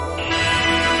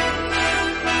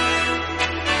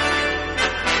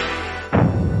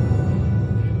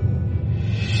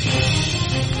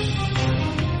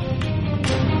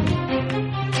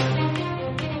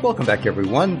Welcome back,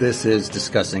 everyone. This is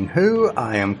Discussing Who.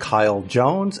 I am Kyle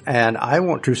Jones, and I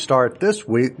want to start this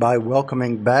week by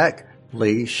welcoming back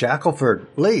Lee Shackelford.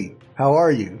 Lee, how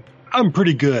are you? I'm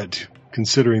pretty good,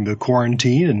 considering the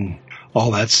quarantine and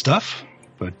all that stuff.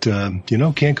 But,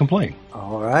 can't complain.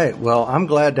 All right. Well, I'm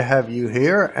glad to have you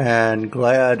here, and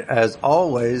glad, as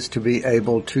always, to be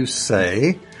able to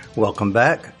say welcome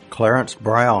back, Clarence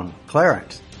Brown.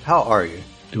 Clarence, how are you?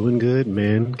 Doing good,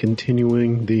 man.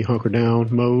 Continuing the hunker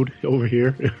down mode over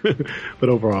here. But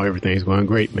overall, everything's going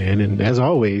great, man. And as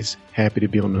always, happy to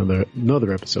be on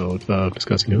another episode of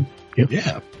Discussing Who. Yep.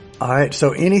 Yeah. All right.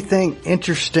 So anything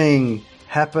interesting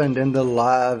happened in the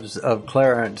lives of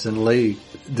Clarence and Lee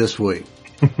this week?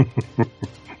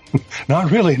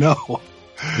 Not really, no.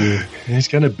 Yeah. It's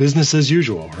kind of business as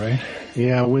usual, right?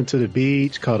 Yeah, I went to the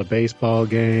beach, caught a baseball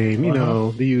game,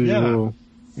 the usual.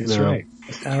 Yeah, that's right.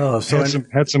 Oh, so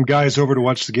had some guys over to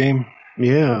watch the game.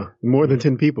 Yeah, more than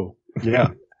 10 people.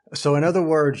 Yeah. So in other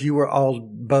words, you were all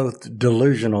both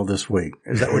delusional this week.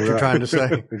 Is that what you're trying to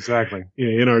say? Exactly.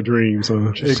 Yeah, in our dreams.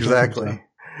 Exactly.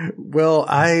 Well,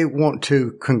 I want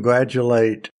to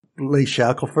congratulate Lee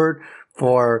Shackelford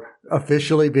for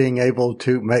officially being able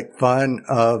to make fun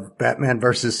of Batman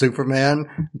versus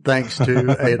Superman thanks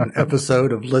to an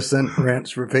episode of Listen,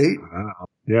 Rinse, Repeat. Wow.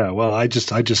 Yeah, well, I just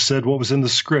said what was in the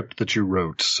script that you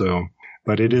wrote. So,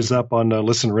 but it is up on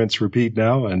Listen, Rinse, Repeat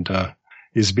now, and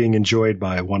is being enjoyed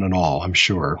by one and all, I'm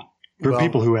sure. For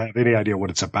people who have any idea what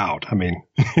it's about, I mean,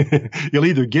 you'll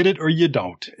either get it or you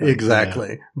don't. Exactly.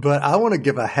 Yeah. But I want to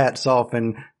give a hats off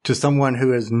to someone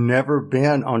who has never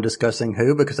been on Discussing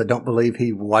Who, because I don't believe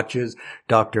he watches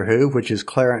Doctor Who, which is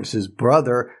Clarence's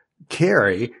brother,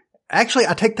 Kerry. Actually,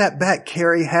 I take that back.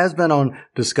 Kerry has been on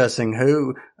Discussing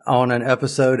Who on an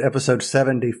episode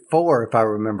 74, if I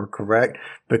remember correct,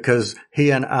 because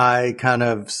he and I kind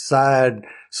of side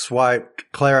swiped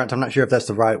Clarence. I'm not sure if that's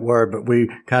the right word, but we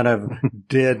kind of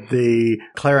did the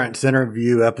Clarence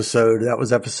interview episode. That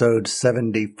was episode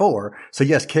 74. So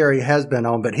yes, Kerry has been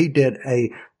on, but he did a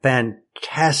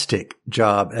fantastic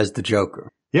job as the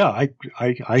Joker. Yeah,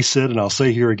 I said, and I'll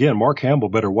say here again, Mark Hamill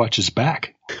better watch his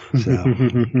back. So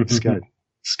it's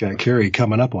got Kerry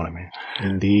coming up on him.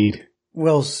 Indeed.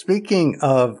 Well, speaking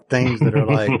of things that are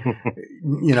like,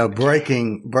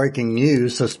 breaking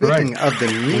news. So speaking of the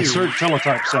news. Insert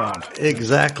teletype sound.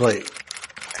 Exactly.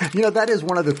 That is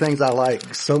one of the things I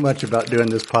like so much about doing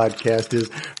this podcast, is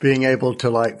being able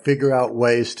to figure out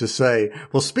ways to say,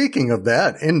 well, speaking of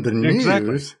that in the news.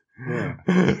 Exactly. Yeah.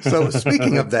 So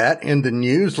speaking of that in the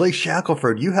news, Lee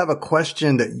Shackelford, you have a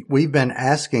question that we've been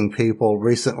asking people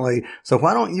recently. So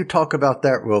why don't you talk about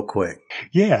that real quick?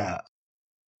 Yeah.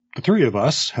 The three of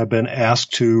us have been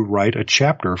asked to write a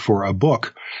chapter for a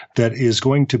book that is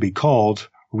going to be called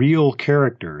Real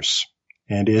Characters.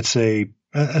 And it's a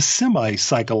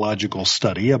semi-psychological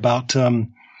study about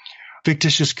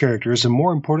fictitious characters, and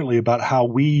more importantly, about how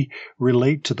we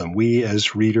relate to them, we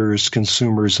as readers,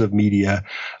 consumers of media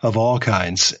of all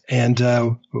kinds. And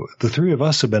the three of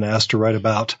us have been asked to write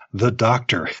about the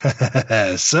Doctor.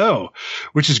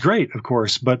 Which is great, of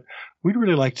course, but we'd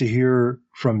really like to hear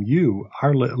from you,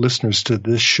 our listeners to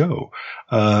this show,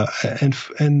 and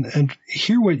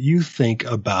hear what you think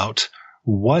about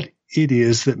what it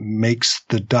is that makes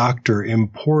the Doctor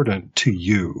important to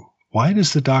you. Why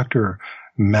does the Doctor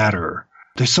matter?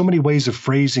 There's so many ways of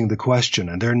phrasing the question,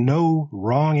 and there are no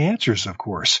wrong answers, of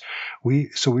course.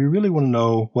 So we really want to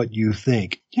know what you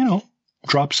think.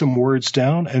 Drop some words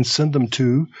down and send them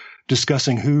to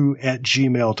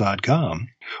discussingwho@gmail.com.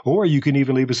 Or you can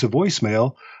even leave us a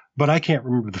voicemail, but I can't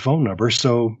remember the phone number,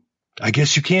 so I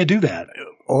guess you can't do that.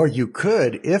 Or you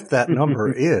could, if that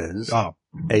number is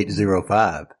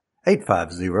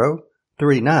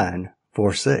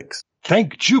 805-850-3946.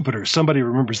 Thank Jupiter somebody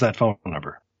remembers that phone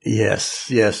number. Yes.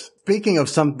 Speaking of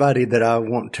somebody that I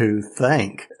want to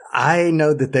thank, I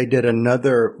know that they did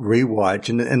another rewatch,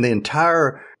 and the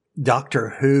entire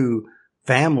Doctor Who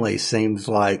family seems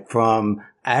like, from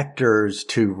actors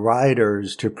to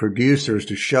writers to producers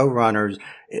to showrunners,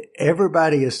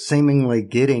 everybody is seemingly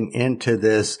getting into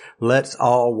this, let's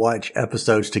all watch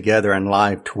episodes together and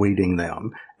live tweeting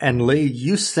them. And Lee,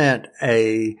 you sent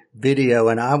a video,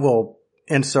 and I will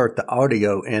insert the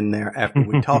audio in there after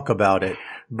we talk about it,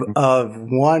 of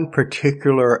one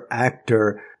particular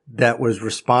actor that was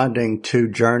responding to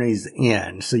Journey's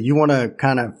End. So you want to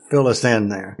kind of fill us in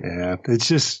there? Yeah, it's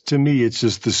just, to me, it's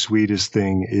just the sweetest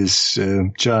thing is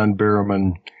John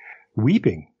Barrowman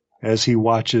weeping as he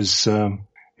watches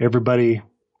everybody,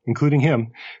 including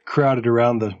him, crowded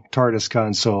around the TARDIS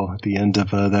console at the end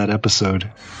of that episode.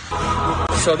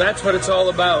 So that's what it's all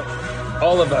about.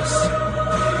 All of us.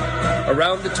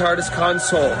 around the TARDIS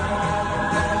console.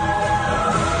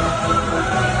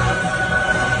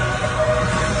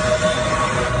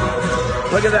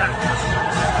 Look at that.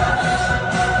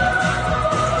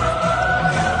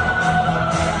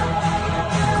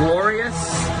 Glorious.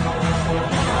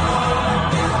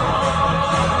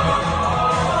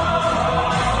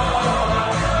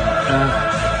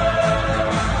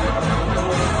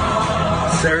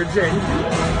 Sarah Jane.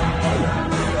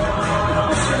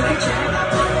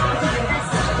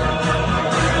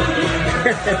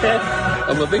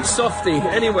 I'm a big softie.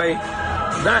 Anyway,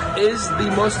 that is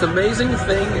the most amazing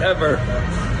thing ever.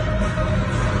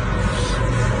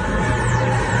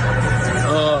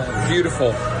 Oh,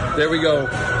 beautiful. There we go.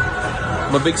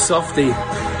 I'm a big softie.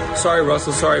 Sorry,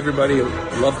 Russell. Sorry, everybody.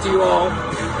 Love to you all.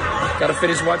 Gotta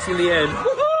finish watching the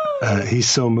end. He's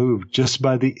so moved just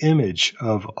by the image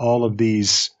of all of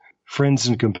these friends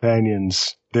and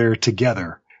companions there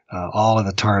together, all in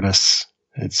the TARDIS.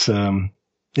 It's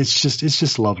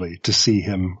just lovely to see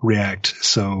him react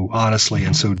so honestly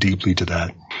and so deeply to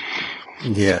that.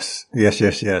 Yes.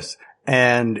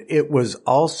 And it was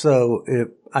also,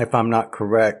 if I'm not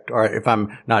correct, or if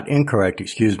I'm not incorrect,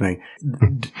 excuse me,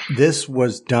 this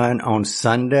was done on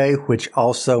Sunday, which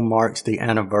also marks the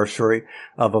anniversary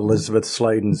of Elizabeth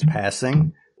Sladen's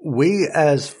passing. We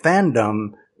as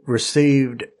fandom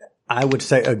received, I would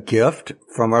say, a gift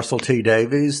from Russell T.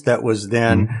 Davies that was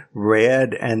then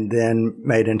read and then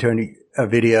made into a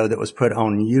video that was put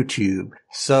on YouTube.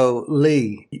 So,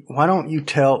 Lee, why don't you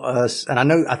tell us,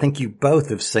 and I think you both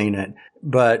have seen it,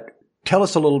 but tell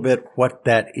us a little bit what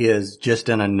that is, just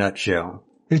in a nutshell.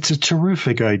 It's a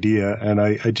terrific idea, and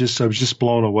I was just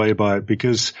blown away by it,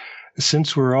 because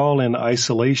since we're all in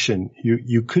isolation,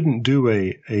 you couldn't do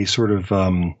a sort of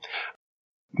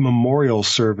memorial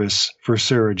service for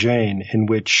Sarah Jane in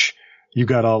which you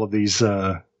got all of these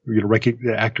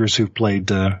actors who've played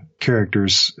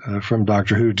characters from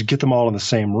Doctor Who, to get them all in the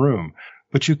same room.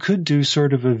 But you could do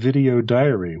sort of a video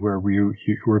diary where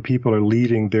people are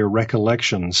leaving their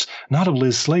recollections, not of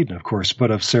Liz Sladen, of course, but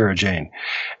of Sarah Jane.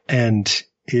 And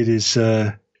it is,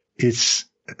 the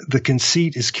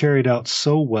conceit is carried out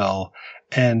so well.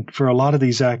 And for a lot of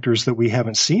these actors that we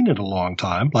haven't seen in a long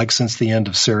time, like since the end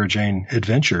of Sarah Jane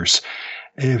Adventures,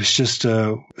 it was just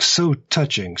so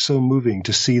touching, so moving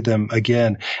to see them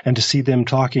again, and to see them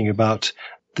talking about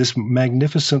this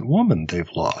magnificent woman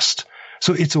they've lost.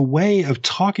 So it's a way of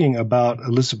talking about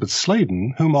Elizabeth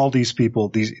Sladen, whom all these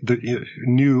people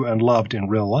knew and loved in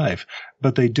real life,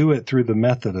 but they do it through the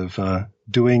method of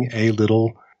doing a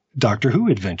little Doctor Who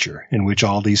adventure in which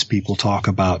all these people talk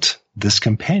about this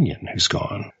companion who's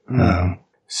gone.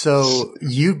 So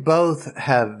you both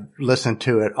have listened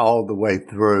to it all the way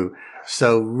through.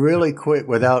 So really quick,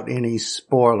 without any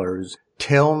spoilers,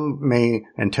 tell me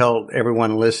and tell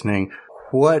everyone listening,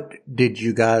 what did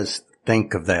you guys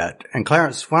think of that? And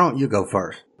Clarence, why don't you go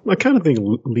first? I kind of think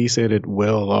Lee said it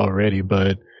well already,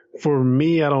 but for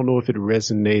me, I don't know if it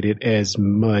resonated as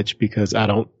much because I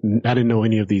didn't know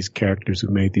any of these characters who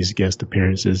made these guest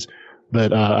appearances.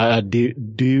 But I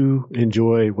do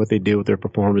enjoy what they did with their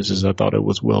performances. I thought it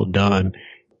was well done.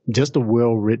 Just a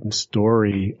well-written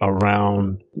story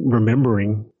around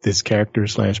remembering this character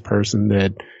 / person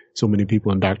that so many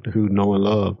people in Doctor Who know and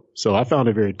love. So I found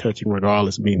it very touching,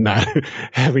 regardless of me not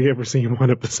having ever seen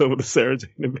one episode of the Sarah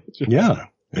Jane Adventures. Yeah.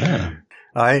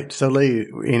 All right. So, Lee,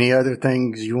 any other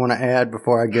things you want to add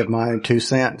before I give my 2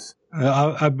 cents?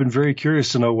 I've been very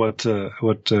curious to know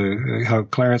how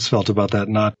Clarence felt about that,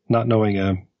 not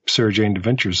knowing Sarah Jane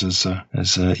Adventures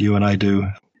as you and I do.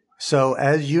 So,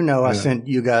 as you know, I sent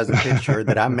you guys a picture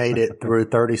that I made it through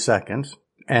 30 seconds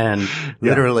and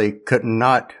literally could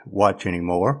not watch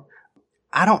anymore.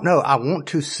 I don't know. I want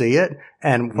to see it.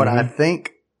 And what I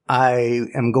think I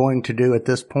am going to do at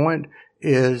this point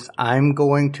is I'm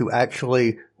going to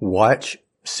actually watch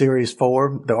series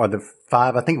 4 or the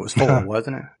 5. I think it was 4,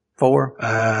 wasn't it? 4?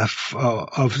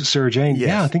 Of Sarah Jane? Yes.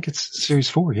 Yeah, I think it's series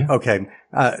 4, yeah. Okay.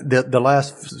 The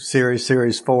last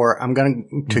series 4, I'm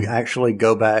going to actually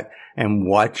go back and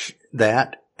watch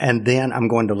that, and then I'm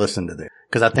going to listen to this.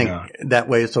 Because I think that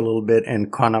way it's a little bit in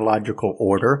chronological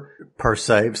order, per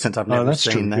se, since I've never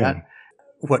seen that. Yeah.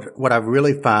 What I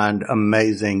really find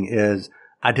amazing is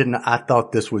I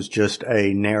thought this was just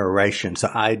a narration. So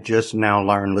I just now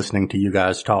learned listening to you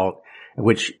guys talk,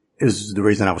 which is the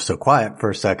reason I was so quiet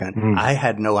for a second. I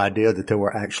had no idea that there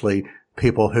were actually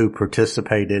people who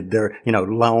participated,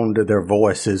 loaned their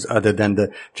voices other than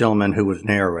the gentleman who was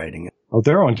narrating it. Oh,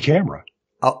 they're on camera.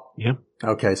 Oh, yeah.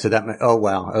 Okay. So oh,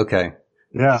 wow. Okay.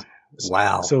 Yeah.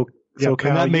 Wow. So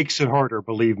and that makes it harder,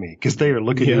 believe me, because they are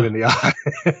looking you in the eye.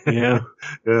 Yeah.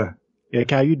 Yeah,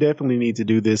 Kyle, you definitely need to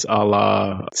do this a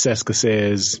la Seska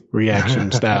Says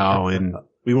reaction style, and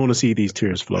we want to see these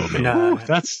tears flow, man. No,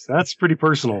 that's pretty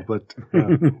personal, but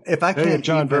if I can't,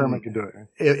 John Barrowman can do it.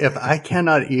 If I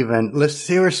cannot even,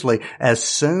 seriously, as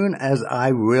soon as I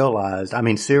realized,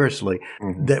 seriously,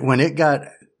 that when it got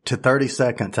to 30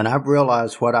 seconds and I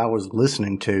realized what I was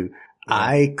listening to,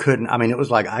 I couldn't, it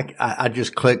was like I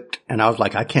just clicked and I was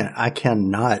like, I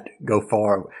cannot go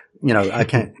far. I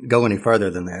can't go any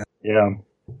further than that. Yeah.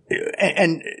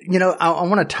 And I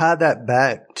want to tie that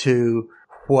back to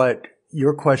what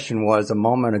your question was a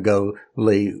moment ago,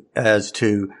 Lee, as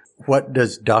to what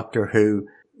does Doctor Who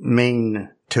mean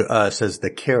to us as the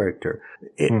character.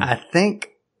 I think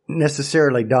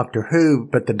necessarily Doctor Who,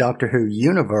 but the Doctor Who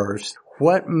universe,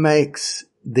 what makes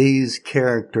these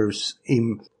characters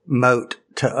emote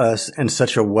to us in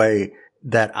such a way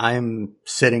that I'm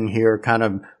sitting here kind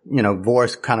of,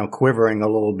 voice kind of quivering a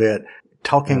little bit,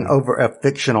 talking over a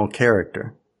fictional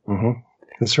character. Mm-hmm.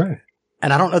 That's right.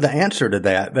 And I don't know the answer to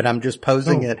that, but I'm just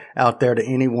posing it out there to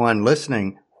anyone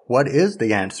listening. What is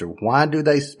the answer? Why do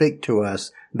they speak to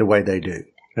us the way they do?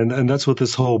 And that's what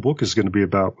this whole book is going to be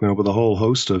about, with a whole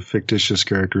host of fictitious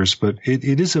characters. But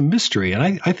it is a mystery,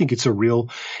 and I think it's a real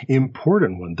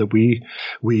important one that we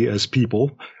as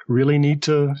people really need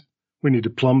to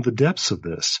plumb the depths of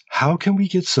this. How can we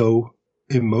get so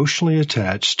emotionally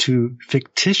attached to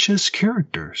fictitious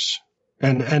characters?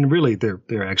 And really, there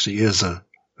actually is a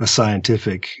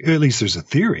scientific, at least there's a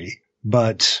theory.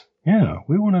 But yeah,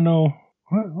 we want to know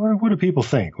what do people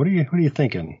think? What are you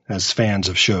thinking as fans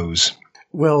of shows?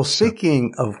 Well,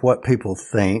 speaking of what people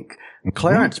think,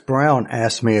 Clarence Brown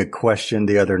asked me a question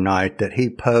the other night that he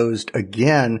posed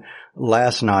again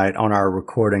last night on our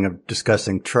recording of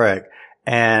discussing Trek.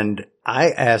 And I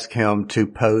asked him to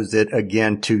pose it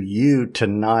again to you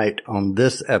tonight on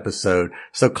this episode.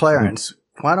 So Clarence,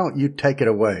 why don't you take it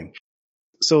away?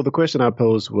 So the question I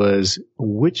posed was,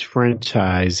 which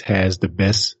franchise has the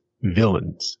best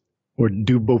villains? Or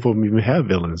do both of them even have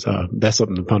villains? That's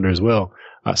something to ponder as well.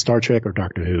 Star Trek or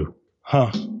Doctor Who?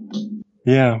 Huh.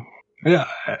 Yeah. Yeah.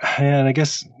 And I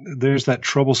guess there's that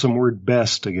troublesome word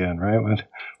best again, right?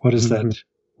 What is that?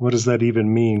 What does that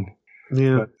even mean?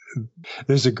 Yeah. But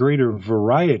there's a greater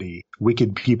variety,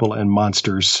 wicked people and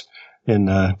monsters in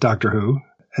Doctor Who,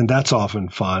 and that's often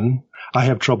fun. I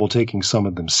have trouble taking some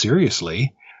of them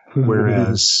seriously.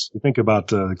 Whereas you think about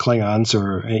the Klingons,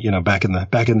 or back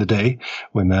in the day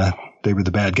when they were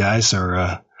the bad guys,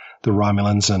 or the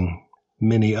Romulans and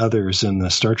many others in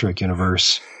the Star Trek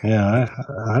universe. Yeah,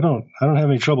 I don't have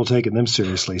any trouble taking them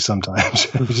seriously sometimes.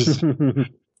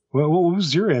 What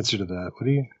was your answer to that? What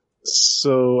do you?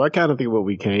 So I kind of think what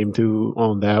we came to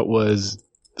on that was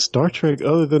Star Trek,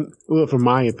 from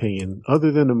my opinion,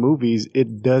 other than the movies,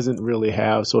 it doesn't really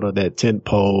have sort of that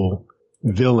tentpole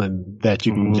villain that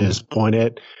you can just point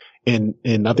at. And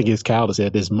I think as Kyle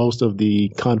said, there's most of the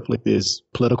conflict is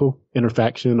political,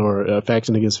 interfaction or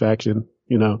faction against faction,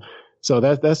 So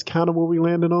that's kind of where we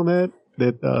landed on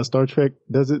that Star Trek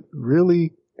doesn't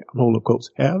really, hold up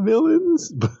quotes, have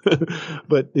villains.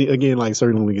 But again, like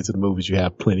certainly when we get to the movies, you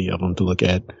have plenty of them to look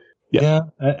at. Yeah.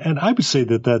 And I would say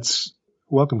that's,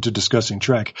 welcome to discussing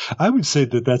Trek. I would say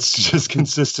that's just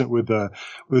consistent with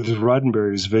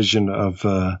Roddenberry's vision of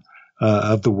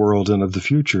the world and of the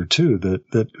future too.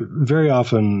 That very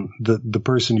often the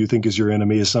person you think is your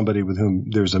enemy is somebody with whom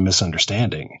there's a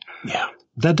misunderstanding. Yeah.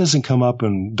 That doesn't come up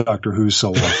in Doctor Who so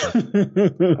often.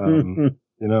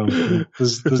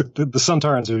 The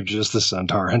Suntarans are just the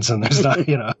Suntarans, and there's not,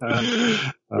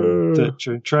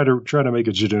 try to make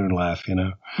a Jadoon laugh,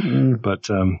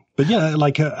 But yeah,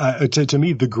 like to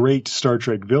me, the great Star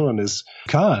Trek villain is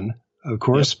Khan, of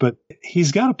course, but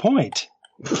he's got a point.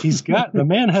 The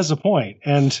man has a point,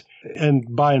 and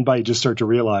by and by you just start to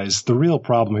realize the real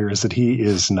problem here is that he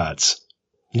is nuts,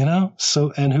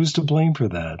 So, and who's to blame for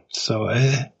that? So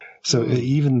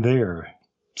even there.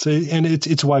 So, and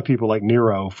it's why people like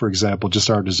Nero, for example, just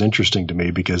aren't as interesting to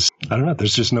me, because I don't know,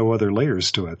 there's just no other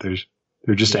layers to it.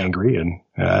 They're just angry and.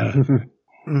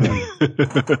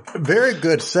 Very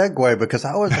good segue, because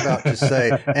I was about to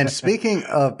say, and speaking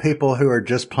of people who are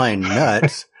just plain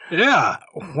nuts. Yeah.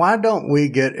 Why don't we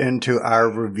get into our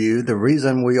review? The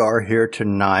reason we are here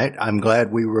tonight, I'm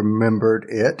glad we remembered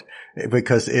it,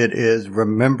 because it is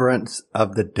Remembrance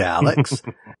of the Daleks.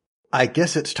 I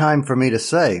guess it's time for me to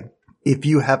say, if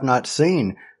you have not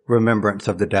seen Remembrance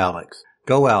of the Daleks,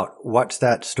 go out, watch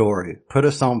that story, put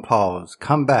us on pause,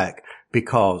 come back,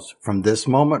 because from this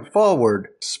moment forward,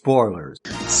 spoilers.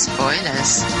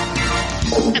 Spoilers.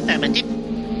 Affirmative.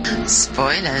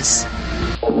 Spoilers.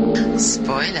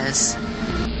 Spoilers.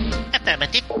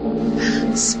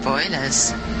 Affirmative.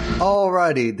 Spoilers.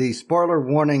 Alrighty, the spoiler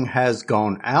warning has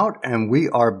gone out and we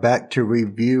are back to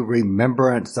review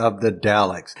Remembrance of the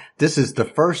Daleks. This is the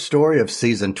first story of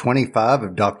season 25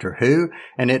 of Doctor Who,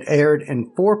 and it aired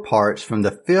in 4 parts from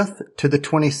the 5th to the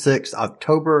 26th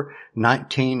October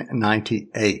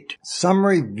 1998.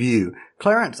 Summary view.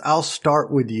 Clarence, I'll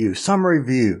start with you. Summary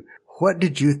view. What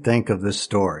did you think of this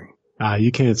story?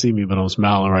 You can't see me, but I'm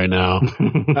smiling right now.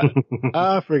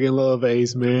 I freaking love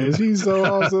Ace, man. She's so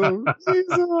awesome. She's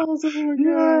so awesome. Oh my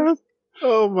God.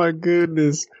 Oh my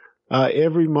goodness.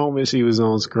 Every moment she was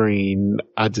on screen,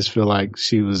 I just feel like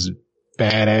she was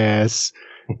badass.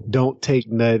 Don't take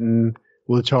nothing.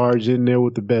 We'll charge in there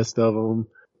with the best of them.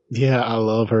 Yeah, I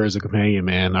love her as a companion,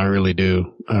 man. I really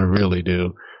do. I really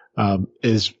do.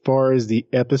 As far as the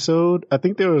episode, I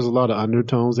think there was a lot of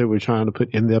undertones they were trying to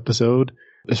put in the episode.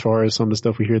 As far as some of the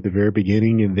stuff we hear at the very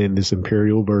beginning, and then this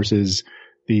Imperial versus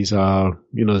these,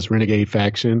 this renegade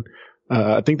faction.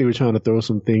 I think they were trying to throw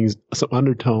some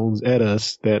undertones at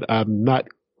us that I'm not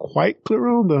quite clear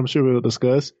on, but I'm sure we'll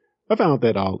discuss. I found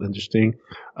that all interesting.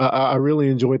 I really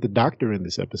enjoyed the Doctor in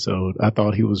this episode. I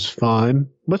thought he was fun,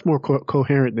 much more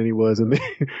coherent than he was in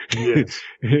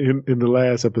the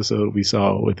last episode we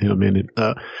saw with him in it.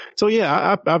 So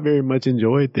yeah, I very much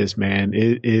enjoyed this, man.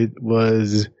 It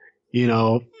was,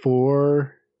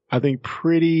 4, I think,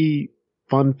 pretty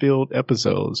fun-filled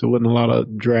episodes. There wasn't a lot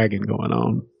of dragging going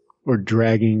on or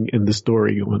dragging in the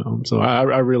story going on. So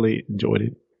I really enjoyed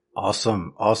it.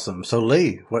 Awesome. Awesome. So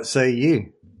Lee, what say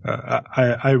you?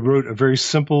 I wrote a very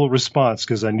simple response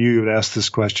because I knew you would ask this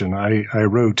question. I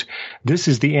wrote, this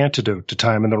is the antidote to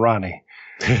Time in the Rani.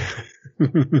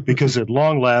 Because at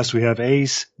long last we have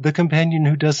Ace, the companion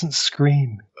who doesn't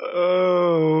scream.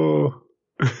 Oh.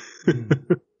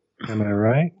 Am I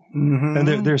right? Mm-hmm.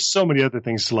 And there's so many other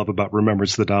things to love about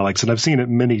Remembrance of the Daleks, and I've seen it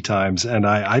many times, and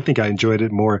I think I enjoyed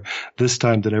it more this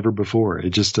time than ever before. It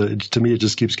just, to me, it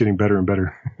just keeps getting better and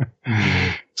better.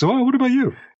 So, what about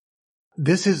you?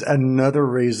 This is another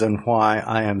reason why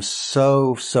I am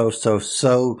so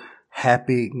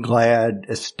happy, glad,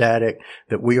 ecstatic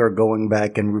that we are going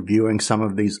back and reviewing some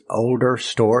of these older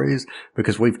stories,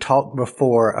 because we've talked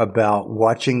before about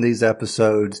watching these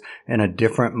episodes in a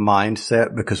different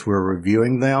mindset because we're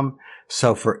reviewing them.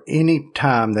 So for any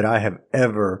time that I have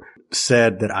ever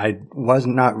said that I was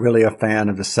not really a fan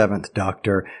of the 7th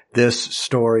Doctor, this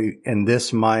story and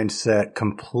this mindset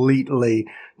completely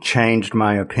changed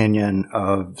my opinion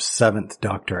of 7th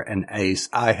Doctor and Ace.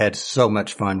 I had so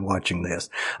much fun watching this.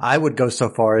 I would go so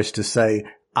far as to say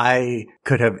I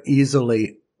could have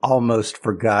easily almost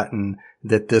forgotten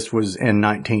that this was in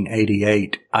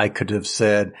 1988. I could have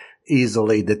said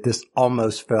easily that this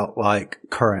almost felt like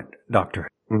current Doctor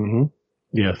Who. Mm-hmm.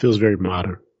 Yeah, it feels very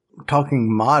modern.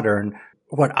 Talking modern,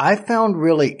 what I found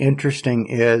really interesting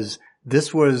is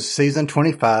this was season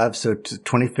 25, so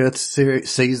 25th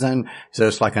season. So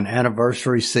it's like an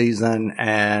anniversary season,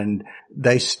 and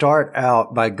they start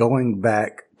out by going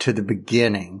back to the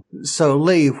beginning. So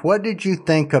Lee, what did you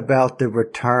think about the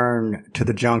return to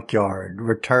the junkyard,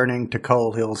 returning to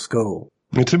Coal Hill School?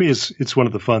 And to me, it's one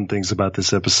of the fun things about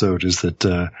this episode is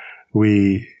that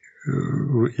we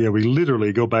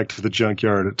literally go back to the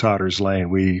junkyard at Totter's Lane.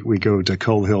 We go to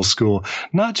Coal Hill School,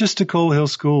 not just to Coal Hill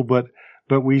School, but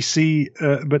we see,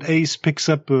 but Ace picks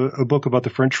up a book about the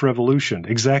French Revolution,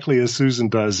 exactly as Susan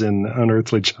does in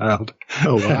Unearthly Child.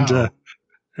 Oh, wow.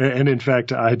 And in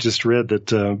fact, I just read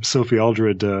that Sophie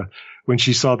Aldred, when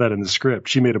she saw that in the script,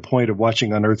 she made a point of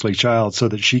watching Unearthly Child so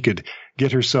that she could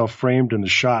get herself framed in the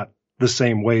shot the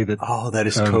same way that that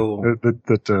is cool.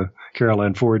 that Carol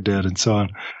Ann Ford did, and so on.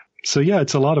 So yeah,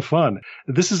 it's a lot of fun.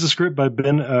 This is a script by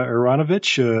Ben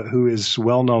Aaronovitch, who is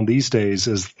well known these days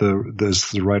as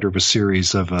the writer of a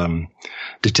series of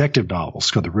detective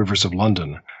novels called The Rivers of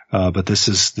London. But this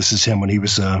is him when he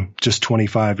was just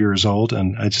 25 years old,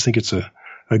 and I just think it's a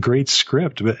great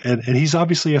script. And he's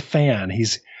obviously a fan.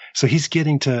 He's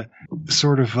getting to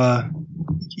sort of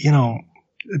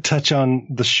touch on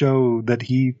the show that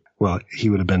he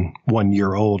would have been 1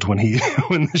 year old when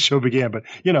the show began, but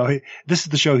this is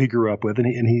the show he grew up with,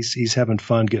 and he's having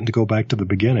fun getting to go back to the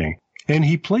beginning. And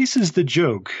he places the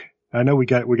joke. I know we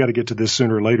got to get to this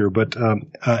sooner or later, but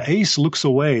Ace looks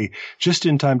away just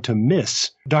in time to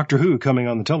miss Doctor Who coming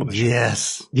on the television.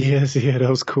 Yes, yeah, that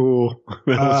was cool.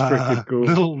 That was freaking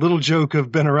cool. Little joke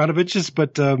of Ben Aaronovitch's,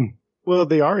 but well,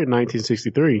 they are in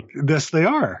 1963. Yes, they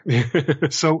are.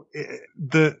 So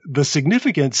the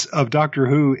significance of Doctor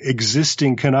Who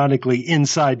existing canonically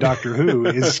inside Doctor Who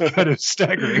is kind of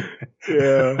staggering.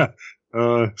 Yeah.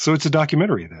 So it's a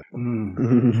documentary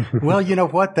then. Well, you know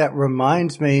what? That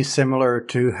reminds me similar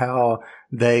to how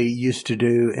they used to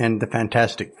do in the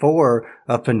Fantastic Four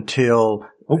up until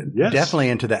definitely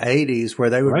into the 80s, where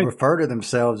they would refer to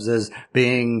themselves as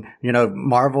being,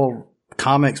 Marvel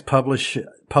Comics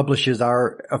publishes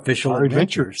our official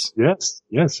adventures. Yes.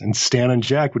 And Stan and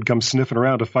Jack would come sniffing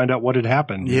around to find out what had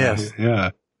happened. Yes.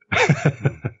 Yeah.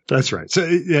 That's right. So,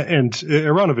 and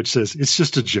Aronovich says it's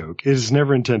just a joke. It is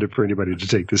never intended for anybody to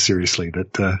take this seriously,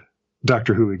 that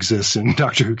Doctor Who exists in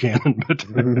Doctor Who canon, but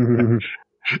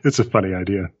it's a funny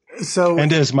idea. So,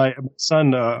 and as my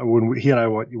son, when he and I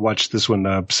watched this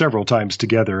one several times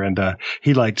together, and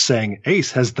he liked saying,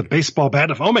 "Ace has the baseball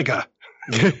bat of Omega,"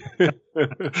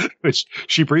 which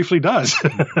she briefly does.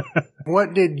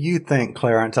 What did you think,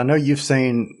 Clarence? I know you've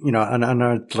seen, An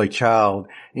Unearthly Child.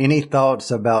 Any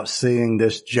thoughts about seeing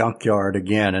this junkyard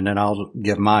again? And then I'll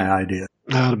give my idea.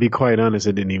 To be quite honest,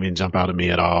 it didn't even jump out at me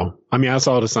at all. I mean, I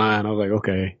saw the sign. I was like,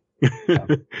 okay.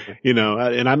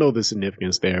 And I know the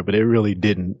significance there, but it really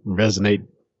didn't resonate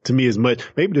to me as much.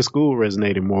 Maybe the school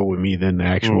resonated more with me than the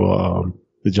actual,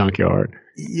 the junkyard.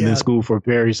 Yeah. And then school for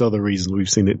various other reasons. We've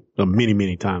seen it many,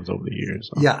 many times over the years.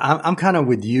 So. Yeah, I'm kind of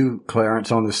with you,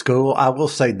 Clarence, on the school. I will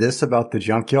say this about the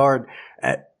junkyard.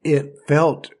 It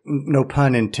felt, no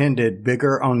pun intended,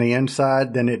 bigger on the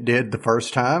inside than it did the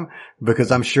first time,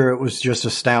 because I'm sure it was just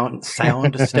a sound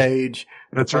stage.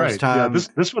 That's right. Time. Yeah,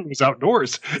 this one was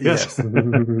outdoors. Yes.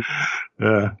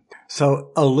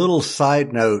 So a little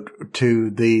side note to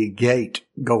the gate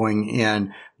going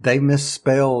in, they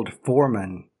misspelled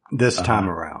Foreman this time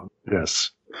around. Yes.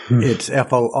 It's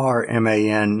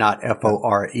Forman, not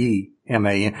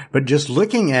Foreman. But just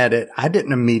looking at it, I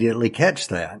didn't immediately catch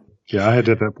that. Yeah, I had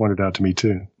that pointed out to me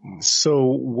too. So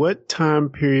what time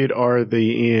period are they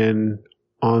in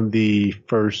on the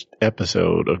first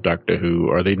episode of Doctor Who?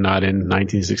 Are they not in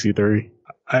 1963?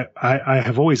 I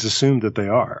have always assumed that they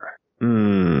are.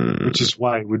 Which is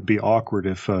why it would be awkward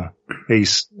if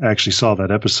Ace actually saw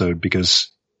that episode,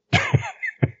 because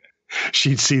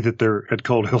she'd see that they're at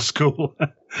Cold Hill School.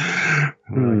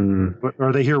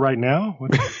 Are they here right now?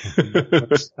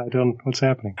 What's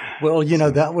happening? Well,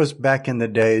 that was back in the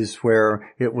days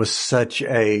where it was such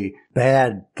a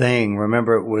bad thing.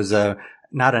 Remember, it was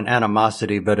not an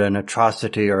animosity, but an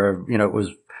atrocity, or, it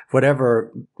was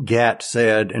whatever Gat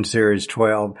said in Series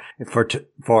 12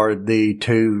 for the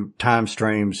two time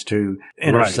streams to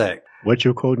intersect. Right. What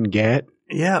you're quoting, Gat?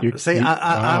 Yeah.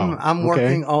 I'm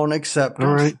working on acceptance.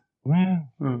 All right. Well,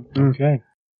 okay.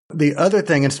 The other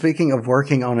thing, and speaking of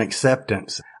working on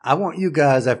acceptance, I want you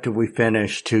guys, after we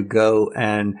finish, to go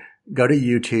to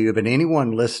YouTube, and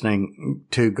anyone listening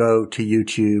to go to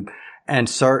YouTube and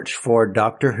search for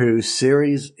Doctor Who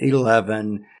Series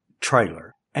 11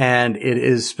 trailer. And it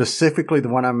is specifically, the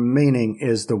one I'm meaning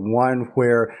is the one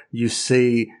where you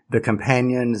see the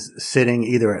companions sitting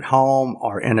either at home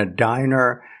or in a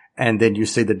diner, and then you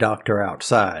see the Doctor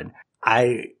outside.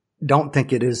 I don't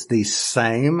think it is the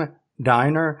same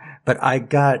diner, but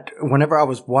whenever I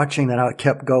was watching that, I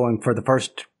kept going. For the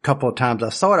first couple of times I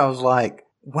saw it, I was like,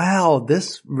 wow,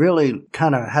 this really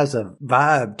kind of has a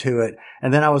vibe to it.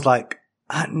 And then I was like,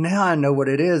 now I know what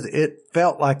it is. It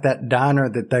felt like that diner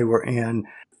that they were in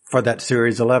for that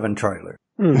Series 11 trailer.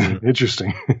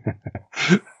 Interesting.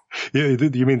 Yeah,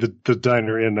 you mean the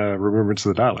diner in Remembrance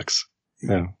of the Daleks?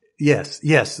 Yeah. Yes.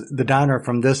 The diner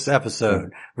from this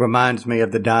episode reminds me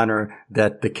of the diner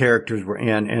that the characters were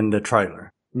in the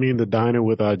trailer. You mean the diner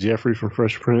with Jeffrey from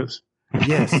Fresh Prince?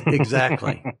 Yes,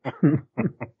 exactly.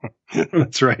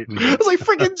 That's right. I was like,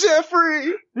 freaking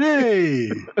Jeffrey!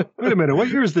 Hey! Wait a minute, what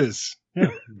year is this?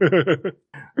 Yeah.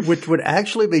 Which would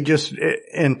actually be just,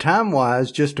 in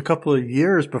time-wise, just a couple of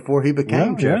years before he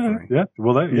became Jeffrey. Yeah.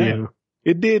 Well,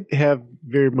 it did have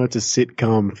very much a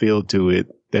sitcom feel to it,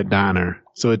 that diner.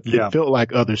 So it felt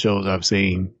like other shows I've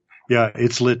seen. Yeah,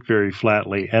 it's lit very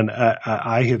flatly. And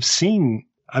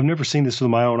I've never seen this with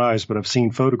my own eyes, but I've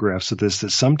seen photographs of this, that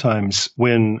sometimes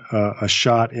when a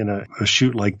shot in a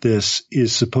shoot like this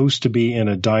is supposed to be in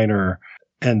a diner,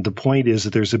 and the point is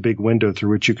that there's a big window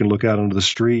through which you can look out onto the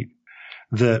street,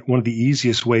 that one of the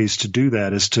easiest ways to do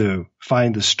that is to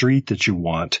find the street that you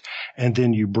want, and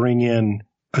then you bring in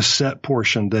a set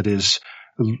portion that is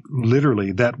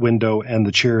literally that window and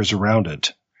the chairs around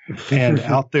it. And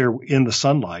out there in the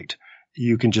sunlight,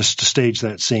 you can just stage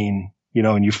that scene,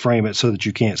 and you frame it so that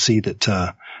you can't see that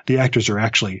the actors are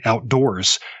actually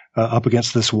outdoors up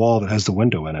against this wall that has the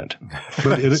window in it.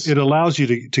 But it allows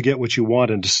you to get what you want,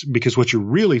 and because what you're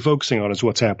really focusing on is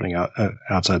what's happening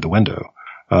outside the window.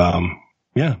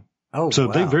 Yeah. Oh, so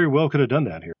wow. They very well could have done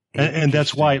that here. And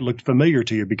that's why it looked familiar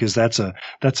to you, because that's a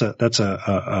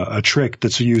trick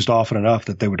that's used often enough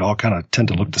that they would all kind of tend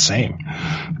to look the same.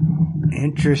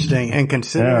 Interesting. And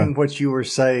considering what you were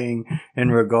saying in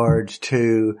regards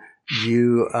to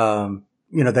you,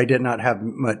 they did not have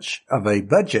much of a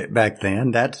budget back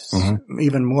then. That's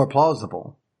even more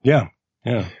plausible. Yeah.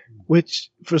 Yeah. Which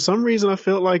for some reason I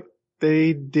felt like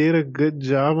they did a good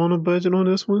job on a budget on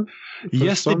this one.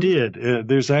 Yes, they did.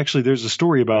 There's a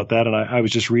story about that, and I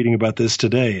was just reading about this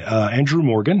today. Andrew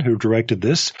Morgan, who directed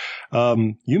this,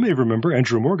 you may remember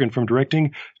Andrew Morgan from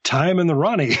directing Time and the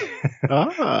Ronnie.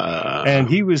 And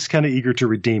he was kind of eager to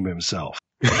redeem himself.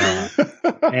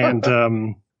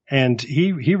 And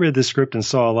he read the script and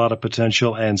saw a lot of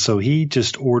potential, and so he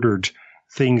just ordered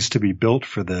things to be built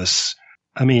for this.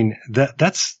 I mean,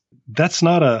 that's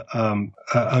not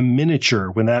a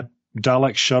miniature when that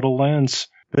Dalek shuttle lands.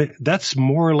 That's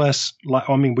more or less like,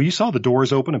 when you saw the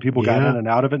doors open and people got in and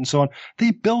out of it and so on,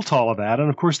 they built all of that. And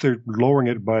of course they're lowering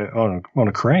it on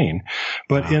a crane.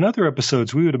 But in other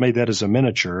episodes, we would have made that as a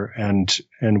miniature and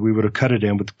we would have cut it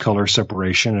in with color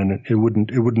separation, and it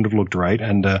wouldn't have looked right.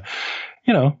 And,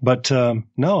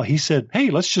 no, he said, hey,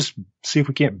 let's just see if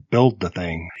we can't build the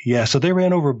thing. Yeah. So they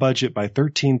ran over budget by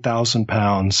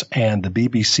 £13,000, and the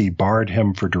BBC barred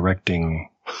him for directing.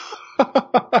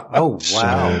 Oh, wow.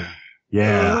 So,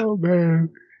 yeah. Oh, man.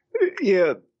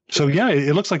 Yeah. So, yeah,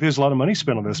 it looks like there's a lot of money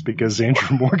spent on this because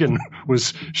Andrew Morgan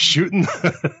was shooting.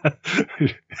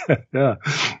 Yeah.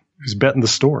 He was betting the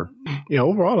store. Yeah,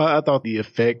 overall, I thought the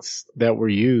effects that were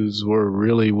used were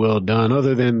really well done,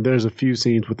 other than there's a few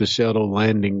scenes with the shuttle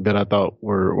landing that I thought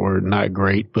were not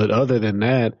great. But other than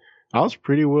that, I was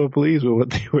pretty well pleased with what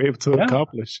they were able to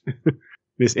accomplish.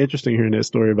 It's interesting hearing that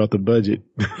story about the budget.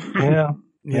 Yeah.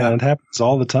 Yeah, it happens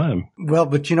all the time. Well,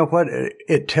 but you know what?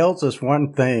 It tells us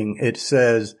one thing. It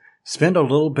says, spend a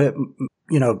little bit,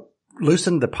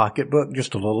 loosen the pocketbook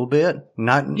just a little bit.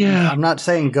 I'm not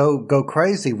saying go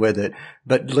crazy with it,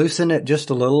 but loosen it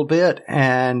just a little bit,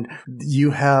 and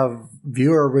you have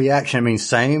viewer reaction. I mean,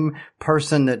 same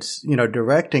person that's,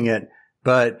 directing it,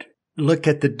 but look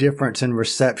at the difference in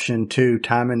reception to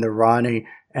Time and the Ronnie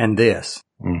and this.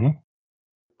 Mm-hmm.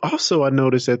 Also, I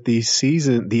noticed that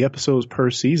the episodes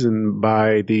per season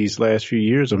by these last few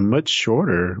years are much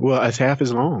shorter. Well, it's half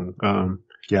as long.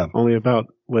 Only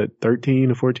about 13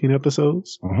 or 14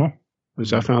 episodes,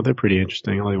 which I found that pretty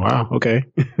interesting. I'm like, wow, okay.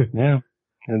 Yeah,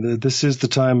 and this is the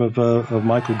time of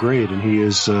Michael Grade, and he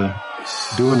is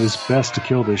doing his best to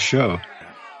kill this show.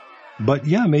 But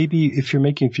yeah, maybe if you're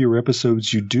making fewer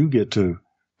episodes, you do get to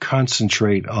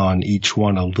concentrate on each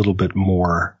one a little bit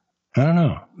more. I don't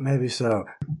know. Maybe so.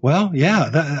 Well,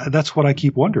 yeah, that's what I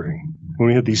keep wondering. When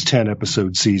we have these 10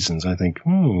 episode seasons, I think,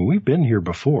 we've been here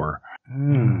before.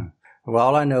 Well,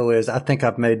 all I know is I think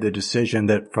I've made the decision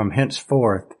that from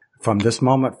henceforth, from this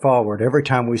moment forward, every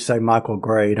time we say Michael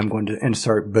Grade, I'm going to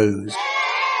insert booze.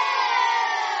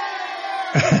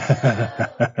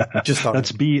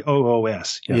 That's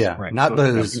BOOS. Yes, yeah, right. not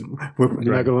booze.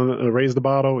 You're not going to raise the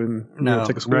bottle and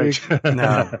take a swig? Right.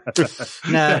 No.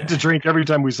 To drink every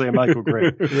time we say Michael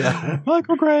Grade. Yeah.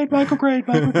 Michael Grade.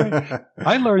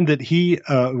 I learned that he,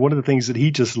 one of the things that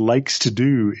he just likes to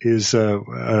do is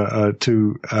to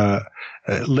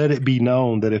let it be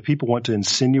known that if people want to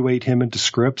insinuate him into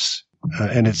scripts,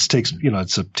 and it's a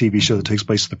TV show that takes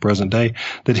place in the present day,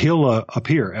 that he'll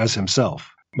appear as himself.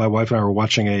 My wife and I were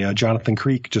watching a Jonathan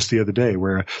Creek just the other day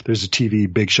where there's a TV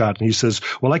big shot, and he says,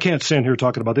 well, I can't stand here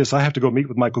talking about this. I have to go meet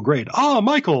with Michael Grade.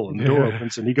 Michael! And the door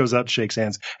opens, and he goes out and shakes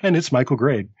hands, and it's Michael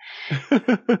Grade.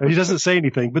 And he doesn't say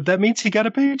anything, but that means he got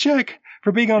a paycheck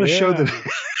for being on a show that...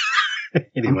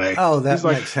 Anyway. Oh, that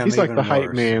makes him he's like even the hype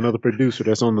worse. man or the producer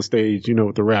that's on the stage,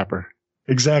 with the rapper.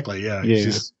 Exactly, yeah.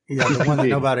 The one that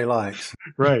nobody likes.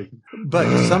 Right.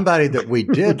 But somebody that we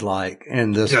did like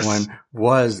in this one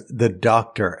was the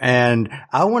Doctor. And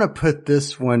I want to put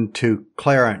this one to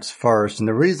Clarence first. And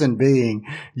the reason being,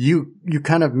 you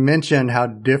kind of mentioned how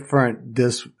different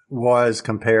this was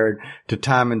compared to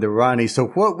Time and the Ronnie. So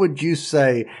what would you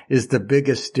say is the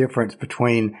biggest difference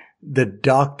between the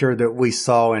Doctor that we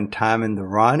saw in Time and the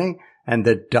Ronnie and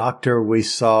the Doctor we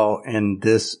saw in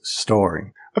this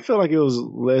story? I feel like it was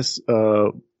less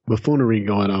buffoonery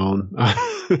going on.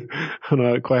 I don't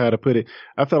know quite how to put it.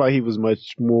 I felt like he was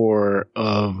much more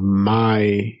of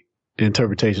my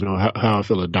interpretation of how I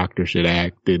feel a doctor should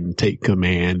act and take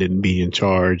command and be in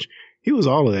charge. He was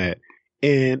all of that.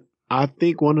 And I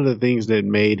think one of the things that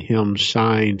made him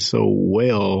shine so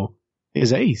well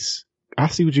is Ace. I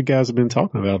see what you guys have been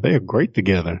talking about. They are great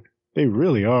together. They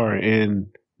really are. And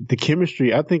the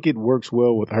chemistry, I think it works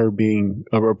well with her being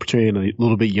portraying a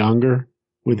little bit younger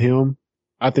with him.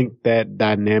 I think that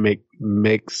dynamic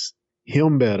makes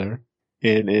him better,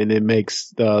 and it makes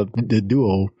the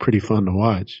duo pretty fun to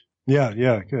watch.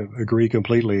 Yeah, agree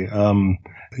completely.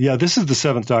 This is the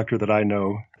seventh Doctor that I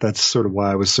know. That's sort of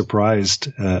why I was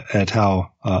surprised at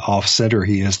how off-center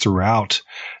he is throughout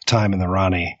Time in the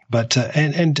Rani. But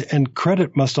and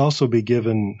credit must also be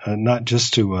given not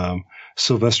just to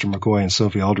Sylvester McCoy and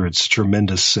Sophie Aldred's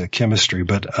tremendous chemistry,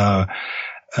 but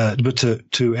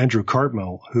to Andrew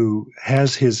Cartmel, who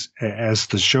has as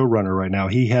the showrunner right now,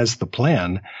 he has the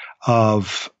plan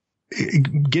of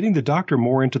getting the Doctor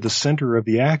more into the center of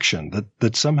the action,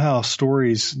 that somehow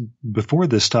stories before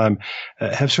this time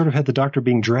have sort of had the Doctor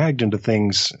being dragged into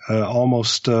things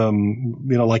almost,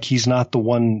 like he's not the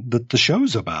one that the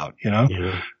show's about,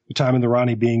 Yeah. Time in the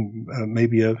Rani being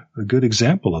maybe a good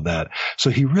example of that. So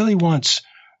he really wants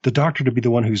the Doctor to be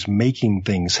the one who's making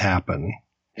things happen.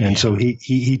 And so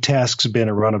he tasks Ben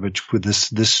Aronovich with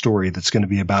this story that's going to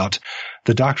be about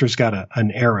the Doctor's got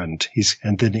an errand.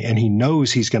 And he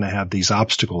knows he's going to have these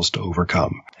obstacles to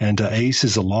overcome. And Ace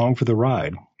is along for the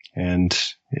ride, and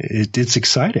it's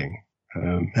exciting.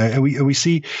 And we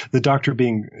see the Doctor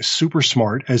being super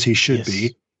smart, as he should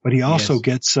be, but he also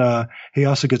gets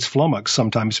flummoxed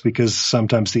sometimes, because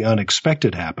sometimes the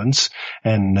unexpected happens,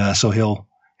 and so he'll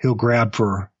grab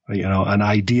for an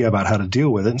idea about how to deal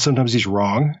with it, and sometimes he's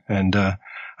wrong, and I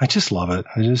just love it.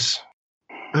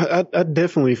 I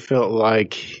definitely felt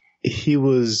like he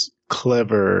was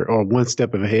clever, or one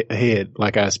step ahead,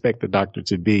 like I expect the Doctor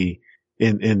to be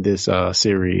in this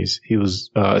series. He was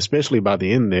especially by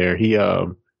the end there. He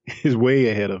is way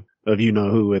ahead of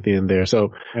who at the end there.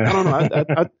 So I don't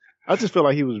know. I just feel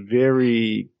like he was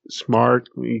very smart.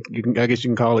 I guess you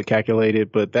can call it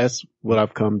calculated, but that's what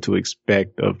I've come to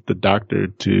expect of the Doctor,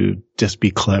 to just be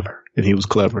clever, and he was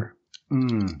clever.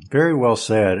 Very well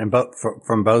said. And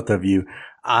from both of you,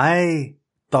 I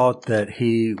thought that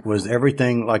he was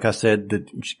everything, like I said,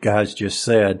 that you guys just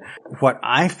said. What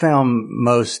I found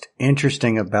most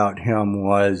interesting about him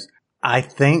was, I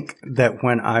think that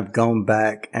when I've gone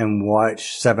back and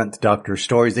watched Seventh Doctor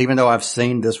stories, even though I've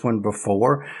seen this one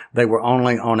before, they were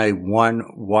only on a one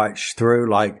watch through.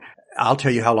 Like, I'll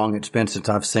tell you how long it's been since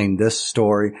I've seen this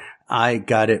story. I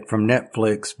got it from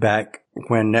Netflix back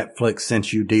when Netflix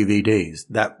sent you DVDs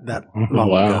that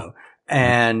long ago.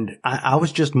 And I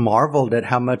was just marveled at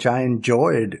how much I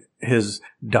enjoyed his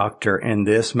Doctor in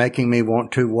this, making me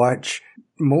want to watch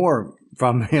more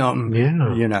from him.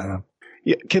 Yeah.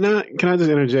 Yeah, can I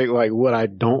just interject, like, what I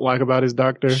don't like about his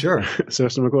Doctor? Sure.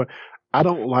 Sylvester McCoy. I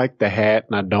don't like the hat,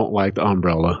 and I don't like the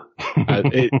umbrella.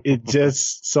 It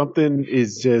just, something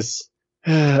is just,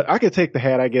 I could take the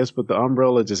hat, I guess, but the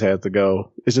umbrella just has to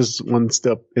go. It's just one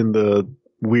step in the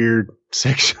weird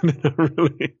section.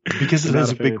 Really, because it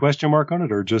has a big question mark on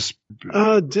it, or just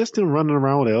him running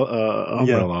around with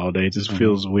umbrella all day just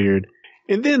feels weird.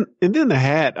 And then the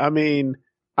hat. I mean,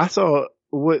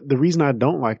 the reason I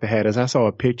don't like the hat is I saw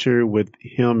a picture with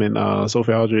him and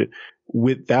Sophie Aldred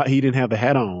he didn't have the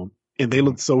hat on, and they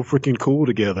looked so freaking cool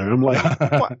together. I'm like,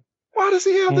 why does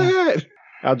he have the hat?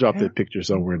 I'll drop that picture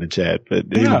somewhere in the chat, but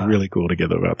they look really cool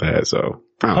together about the hat. So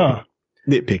I don't know.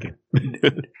 Nitpicking.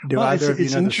 Do either of you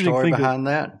know the story behind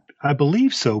that? I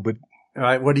believe so, but all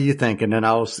right, what do you think? And then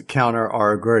I'll counter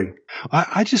or agree.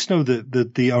 I just know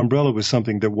that the umbrella was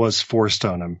something that was forced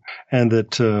on him, and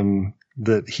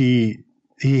that he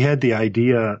had the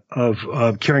idea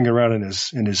of carrying it around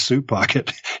in his suit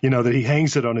pocket, that he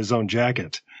hangs it on his own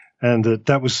jacket. And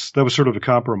that was sort of a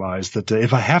compromise, that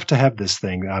if I have to have this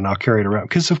thing, and I'll carry it around,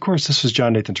 because of course this was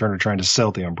John Nathan Turner trying to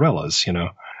sell the umbrellas,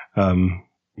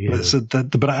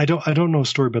 But I don't know a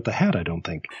story about the hat, I don't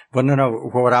think. Well, no.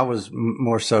 What I was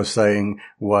more so saying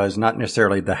was not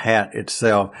necessarily the hat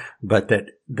itself, but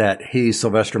that he,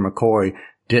 Sylvester McCoy,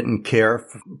 didn't care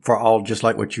for all, just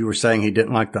like what you were saying. He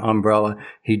didn't like the umbrella.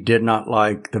 He did not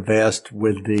like the vest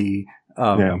with the,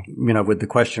 with the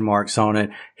question marks on it.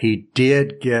 He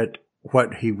did get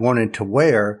what he wanted to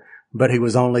wear, but he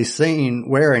was only seen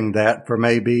wearing that for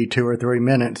maybe 2 or 3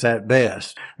 minutes at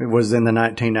best. It was in the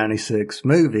 1996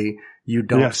 movie. You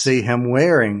don't see him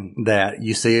wearing that.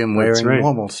 You see him wearing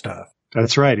normal stuff.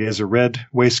 That's right. He has a red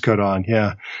waistcoat on.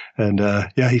 Yeah. And,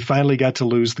 he finally got to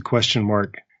lose the question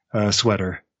mark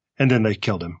sweater, and then they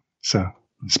killed him. So,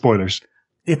 spoilers.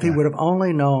 If he would have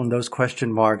only known those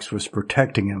question marks was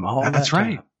protecting him all that time. That's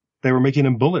right. They were making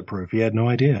him bulletproof. He had no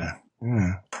idea.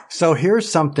 Yeah. So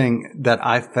here's something that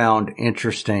I found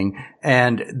interesting,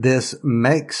 and this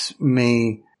makes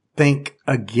me think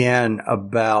again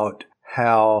about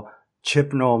how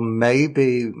Chibnall may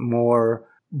be more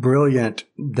brilliant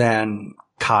than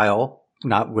Kyle,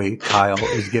 not we, Kyle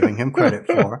is giving him credit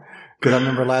for. Because I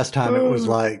remember last time it was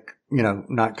like,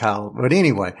 not Kyle, but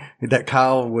anyway, that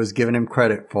Kyle was giving him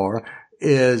credit for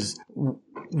is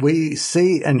we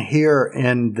see and hear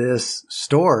in this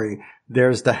story,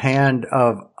 there's the hand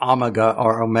of Omega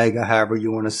or Omega, however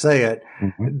you want to say it,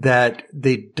 that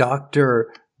the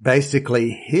doctor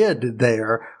basically hid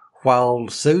there while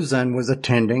Susan was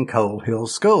attending Cold Hill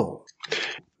School.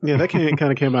 Yeah, that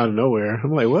kind of came out of nowhere.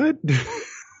 I'm like, what?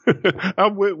 I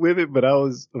went with it, but I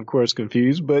was, of course,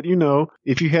 confused. But,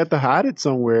 if you had to hide it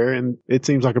somewhere, and it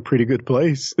seems like a pretty good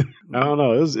place. I don't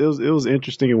know. It was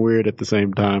interesting and weird at the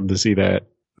same time to see that.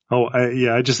 Oh,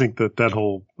 I just think that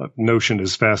whole notion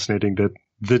is fascinating, that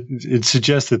it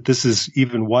suggests that this is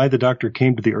even why the Doctor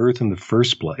came to the Earth in the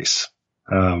first place.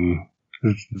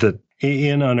 That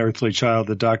in Unearthly Child,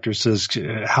 the Doctor says,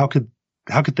 how could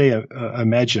they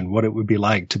imagine what it would be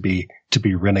like to be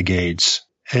renegades?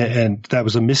 And that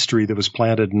was a mystery that was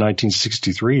planted in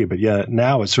 1963. But yeah,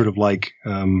 now it's sort of like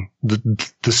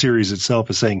the series itself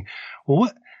is saying, well,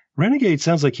 what renegade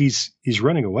sounds like he's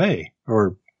running away,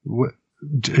 or what?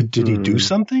 Did he do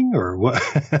something, or what?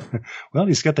 Well,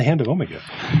 he's got the hand of Omega.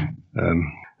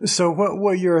 So what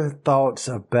were your thoughts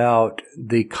about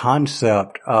the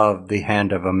concept of the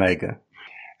hand of Omega?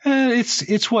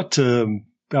 It's what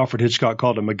Alfred Hitchcock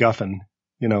called a MacGuffin,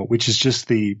 which is just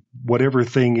the whatever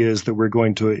thing is that we're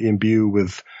going to imbue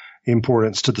with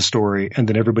importance to the story, and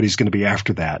then everybody's going to be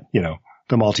after that,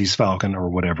 the Maltese Falcon or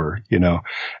whatever,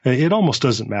 It almost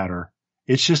doesn't matter.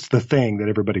 It's just the thing that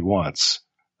everybody wants.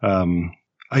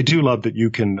 I do love that you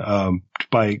can,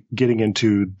 by getting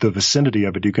into the vicinity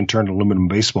of it, you can turn an aluminum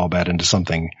baseball bat into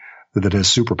something that has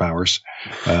superpowers.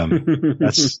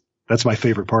 That's my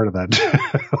favorite part of that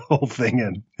whole thing.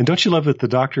 And don't you love that the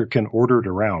Doctor can order it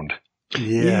around?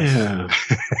 Yes.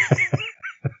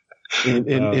 Yeah.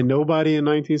 and nobody in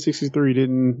 1963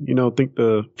 didn't, think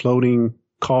the floating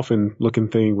coffin looking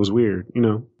thing was weird,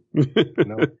 No.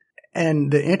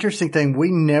 And the interesting thing, we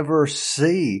never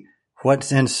see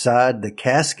what's inside the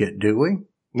casket, do we?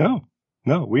 No,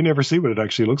 we never see what it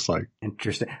actually looks like.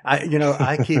 Interesting.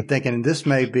 I keep thinking, and this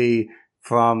may be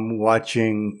from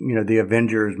watching, the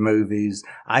Avengers movies.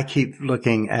 I keep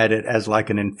looking at it as like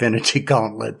an infinity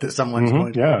gauntlet that someone's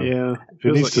going to. Yeah.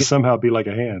 It needs to somehow be like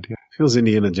a hand. Yeah. Feels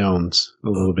Indiana Jones a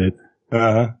little bit.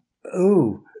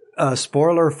 Ooh.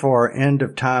 Spoiler for End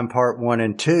of Time Part 1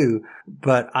 and 2,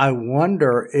 but I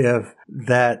wonder if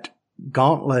that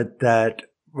gauntlet that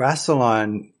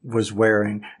Rassilon was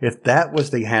wearing, if that was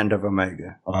the hand of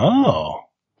Omega. Oh,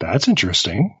 that's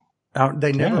interesting.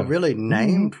 They never really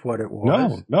named what it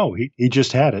was. No, he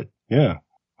just had it. Yeah.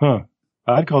 Huh.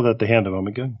 I'd call that the hand of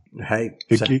Omega. Hey.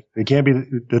 It can't be,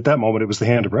 at that moment, it was the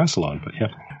hand of Rassilon, but yeah.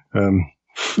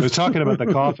 I was talking about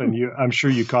the coffin. I'm sure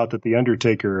you caught that the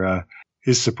Undertaker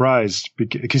is surprised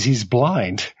because he's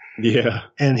blind. Yeah.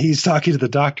 And he's talking to the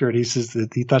Doctor, and he says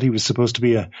that he thought he was supposed to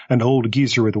be an old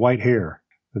geezer with white hair.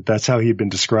 That's how he had been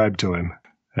described to him.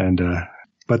 And,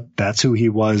 but that's who he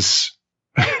was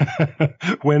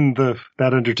when that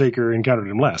Undertaker encountered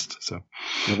him last. So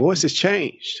your voice has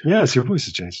changed. Yes, your voice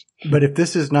has changed. But if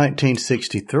this is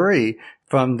 1963,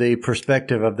 from the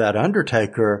perspective of that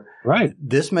Undertaker, right?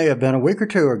 This may have been a week or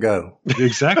two ago.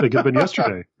 Exactly. It could have been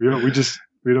yesterday.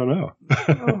 We don't know.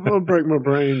 I'm gonna break my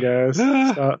brain, guys.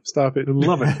 Stop it.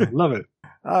 Love it.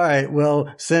 All right.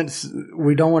 Well, since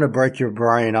we don't want to break your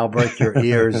brain, I'll break your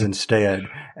ears instead.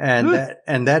 And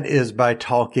that is by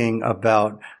talking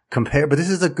about but this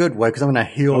is a good way because I'm going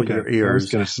to heal your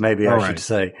ears. I should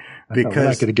say, because we're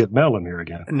not going to get Mel in here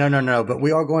again. No. But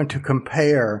we are going to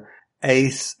compare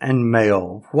Ace and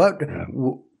Mel.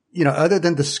 Other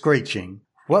than the screeching,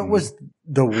 what was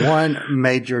the one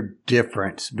major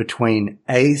difference between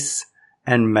Ace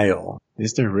and Mel?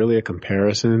 Is there really a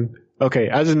comparison? Okay,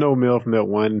 I just know Mel from that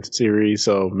one series,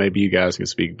 so maybe you guys can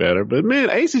speak better. But man,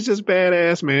 Ace is just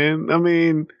badass, man. I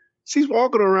mean, she's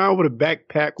walking around with a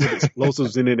backpack with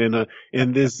explosives in it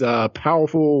and this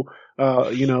powerful,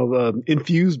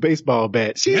 infused baseball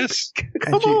bat.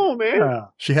 Come on, man.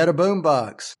 She had a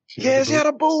boombox. She had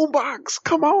a boombox.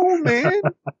 Come on, man.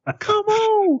 Come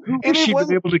on. And she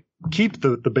was able to keep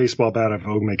the baseball bat of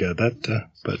Omega.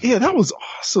 Yeah, that was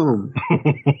awesome.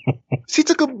 She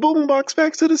took a boombox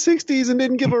back to the 60s and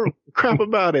didn't give a crap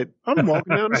about it. I'm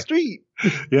walking down the street.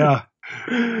 Yeah.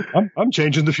 I'm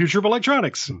changing the future of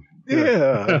electronics.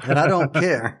 Yeah. And I don't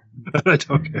care. I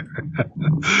don't care.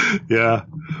 Yeah.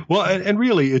 Well, and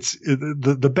really, it's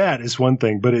the bat is one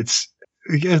thing, but it's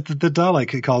the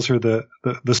Dalek calls her the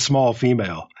small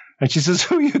female. And she says,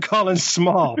 "Who are you calling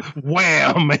small?"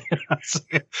 Wham!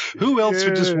 Who else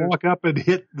would just walk up and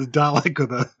hit the Dalek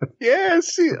with a? Yeah,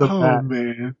 bat?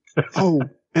 Man. Oh,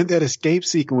 And that escape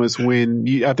sequence when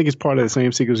I think it's part of the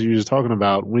same sequence you were just talking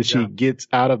about, when she gets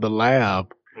out of the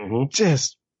lab,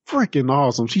 just freaking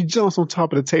awesome. She jumps on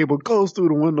top of the table, goes through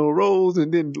the window, rolls,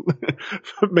 and then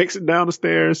makes it down the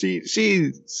stairs.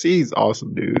 She's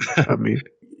awesome, dude. I mean,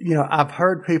 I've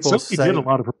heard people say she did a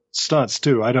lot of her stunts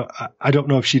too. I don't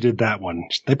know if she did that one.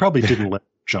 They probably didn't let her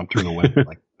jump through the window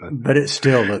like that. But it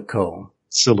still looked cool.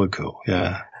 Still looked cool,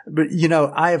 yeah. But,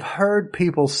 I've heard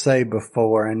people say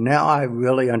before, and now I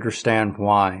really understand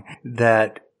why,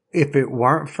 that if it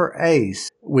weren't for Ace,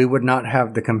 we would not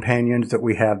have the companions that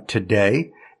we have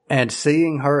today. And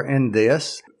seeing her in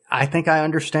this, I think I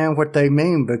understand what they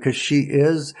mean, because she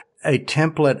is a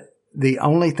template. The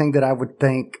only thing that I would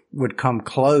think would come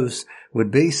close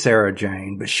would be Sarah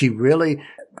Jane, but she really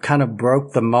kind of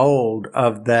broke the mold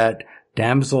of that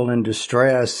damsel in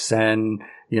distress and,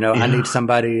 I need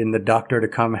somebody in the doctor to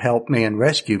come help me and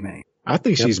rescue me. I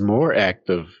think she's more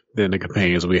active than the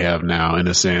companions we have now, in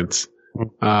a sense.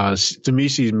 To me,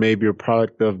 she's maybe a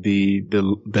product of the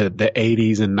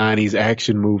 80s and 90s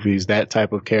action movies, that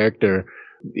type of character.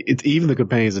 It's even the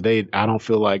companions today. I don't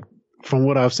feel like, from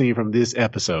what I've seen from this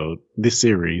episode, this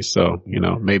series, so,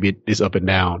 maybe it's up and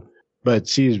down, but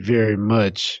she's very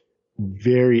much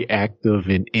very active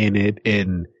and in it.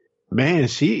 And man,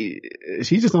 she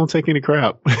just don't take any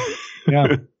crap.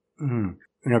 Yeah.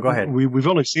 Go ahead. We've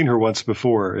only seen her once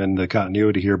before in the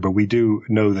continuity here, but we do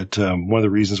know that one of the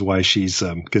reasons why she's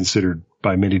considered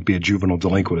by many to be a juvenile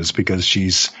delinquent is because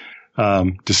she's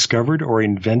discovered or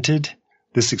invented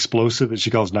this explosive that she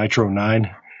calls Nitro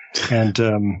 9. And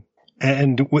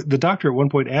the doctor at one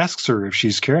point asks her if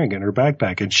she's carrying it in her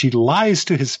backpack, and she lies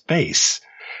to his face.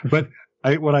 But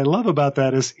what I love about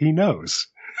that is he knows.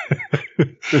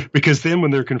 Because then when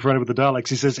they're confronted with the Daleks,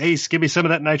 he says, Ace, give me some of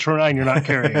that Nitro 9 you're not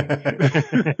carrying.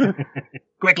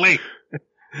 Quickly.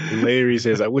 And Larry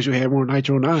says, I wish we had more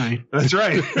Nitro 9. That's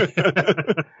right.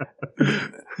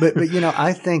 But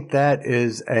I think that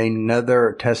is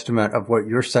another testament of what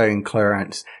you're saying,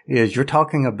 Clarence, is you're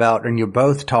talking about, and you're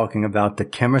both talking about the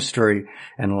chemistry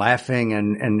and laughing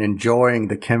and enjoying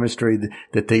the chemistry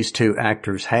that these two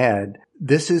actors had.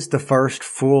 This is the first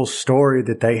full story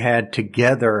that they had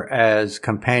together as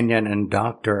companion and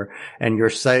doctor. And you're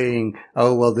saying,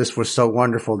 oh, well, this was so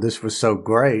wonderful. This was so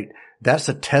great. That's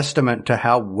a testament to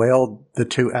how well the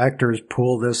two actors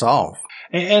pull this off.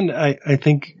 And I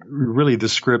think really the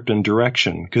script and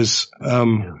direction, because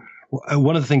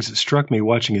one of the things that struck me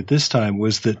watching it this time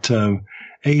was that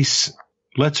Ace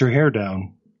lets her hair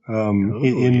down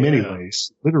in many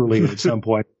ways, literally at some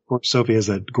point. Of course, Sophie has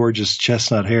that gorgeous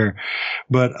chestnut hair,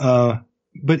 but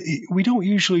we don't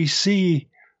usually see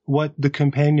what the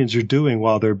companions are doing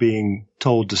while they're being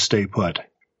told to stay put.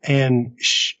 And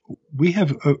we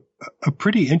have a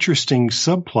pretty interesting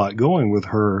subplot going with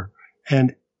her.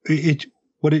 And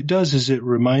what it does is it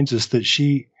reminds us that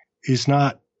she's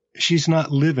not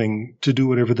living to do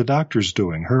whatever the doctor's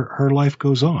doing. Her life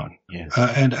goes on. Yes.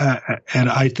 And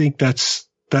I think that's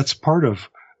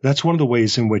one of the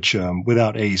ways in which,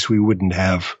 without Ace, we wouldn't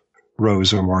have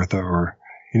Rose or Martha or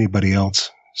anybody else.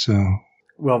 So.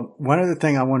 Well, one other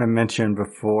thing I want to mention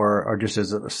before, or just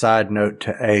as a side note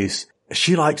to Ace,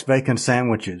 she likes bacon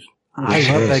sandwiches. I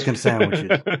love bacon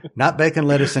sandwiches. Not bacon,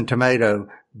 lettuce, and tomato,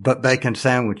 but bacon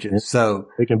sandwiches. So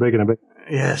bacon, and bacon.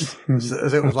 Yes. So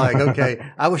it was like, okay,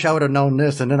 I wish I would have known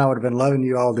this, and then I would have been loving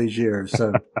you all these years.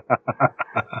 So.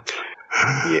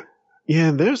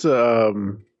 Yeah. There's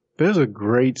a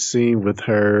great scene with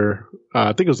her.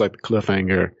 I think it was like the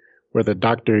cliffhanger where the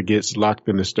doctor gets locked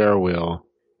in the stairwell,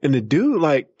 and the dude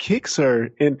like kicks her.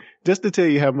 And just to tell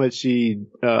you how much she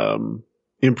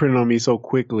imprinted on me so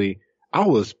quickly, I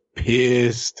was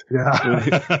pissed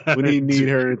when he kneed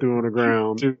her and threw her on the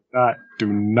ground. Do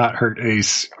not hurt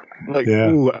Ace.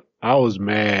 Ooh, I was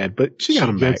mad, but she got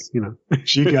him back.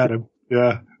 She got him.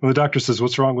 Yeah. Well, the doctor says,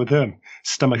 "What's wrong with him?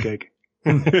 Stomachache."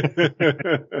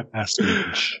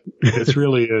 It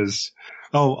really is.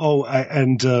 I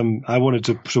wanted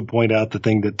to point out the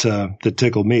thing that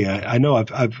tickled me. I know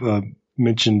I've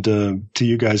mentioned to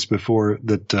you guys before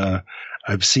that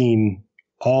I've seen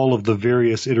all of the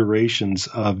various iterations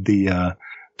of the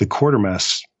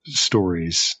Quatermass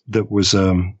stories. That was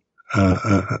a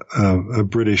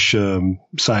British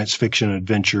science fiction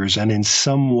adventures, and in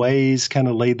some ways kind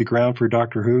of laid the ground for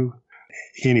Doctor Who.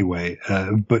 Anyway,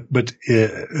 but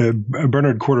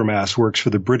Bernard Quatermass works for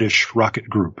the British Rocket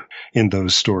Group in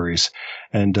those stories,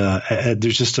 and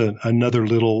there's just another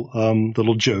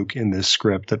little joke in this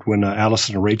script that when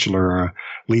Alison and Rachel are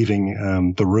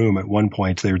leaving the room at one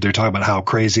point, they're talking about how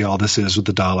crazy all this is with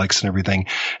the Daleks and everything,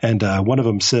 and one of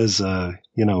them says,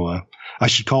 I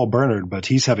should call Bernard, but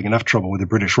he's having enough trouble with the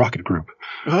British Rocket Group.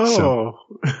 Oh,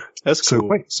 that's cool.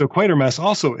 So Quatermass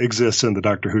also exists in the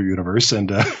Doctor Who universe,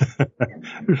 and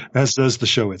as does the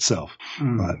show itself.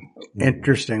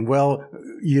 Interesting. Well,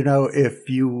 if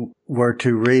you were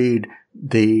to read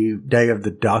the Day of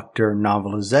the Doctor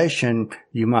novelization,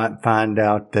 you might find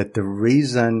out that the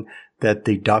reason that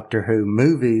the Doctor Who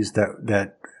movies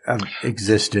that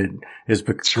existed is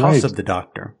because of the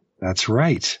Doctor. That's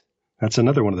right. That's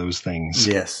another one of those things.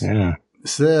 Yes. Yeah.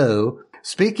 So,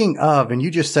 speaking of, and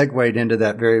you just segued into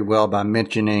that very well by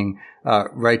mentioning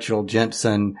Rachel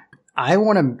Jensen, I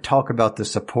want to talk about the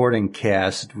supporting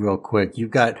cast real quick.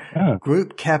 You've got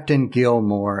Group Captain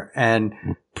Gilmore and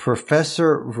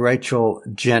Professor Rachel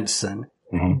Jensen.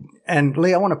 Mm-hmm. And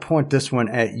Lee, I want to point this one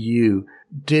at you.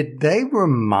 Did they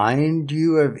remind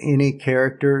you of any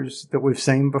characters that we've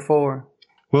seen before?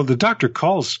 Well, the Doctor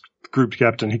calls Group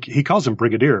Captain, he calls him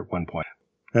Brigadier at one point.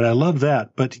 And I love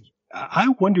that. But I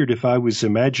wondered if I was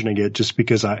imagining it just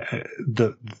because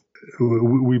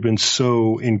we've been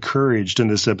so encouraged in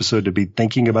this episode to be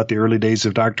thinking about the early days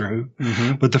of Doctor Who.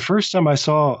 Mm-hmm. But the first time I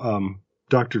saw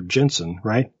Dr. Jensen,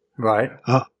 right? Right.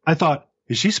 I thought,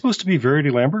 is she supposed to be Verity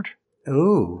Lambert?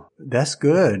 Ooh, that's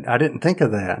good. I didn't think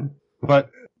of that. But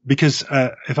because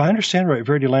if I understand right,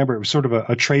 Verity Lambert was sort of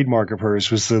a trademark of hers,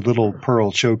 was the little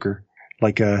pearl choker,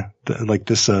 like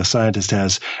this scientist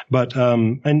has. But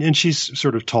and she's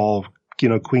sort of tall,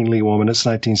 queenly woman. It's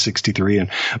 1963,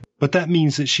 but that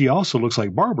means that she also looks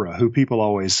like Barbara, who people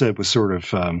always said was sort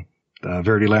of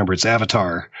Verity Lambert's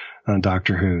avatar on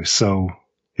Doctor Who. So.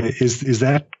 Is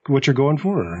that what you're going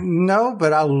for? No,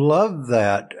 but I love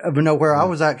that. But no, where I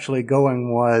was actually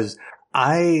going was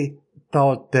I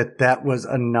thought that was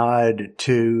a nod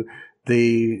to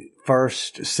the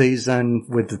first season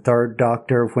with the third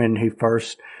Doctor when he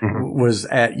first was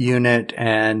at UNIT,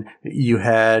 and you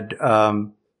had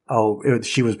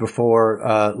she was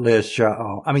before Liz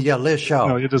Shaw. Liz Shaw.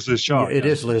 No, it is Liz Shaw. It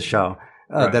is Liz Shaw.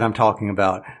 That I'm talking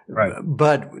about. Right.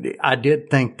 But I did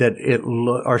think that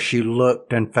she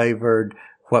looked and favored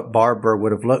what Barbara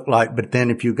would have looked like. But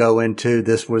then if you go into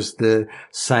this was the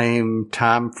same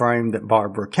time frame that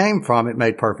Barbara came from, it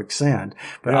made perfect sense.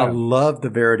 But I love the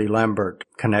Verity Lambert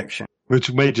connection. Which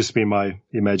may just be my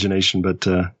imagination,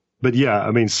 but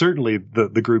yeah, certainly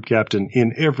the group captain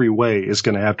in every way is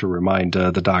going to have to remind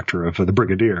the Doctor of the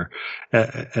Brigadier.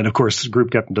 And of course, the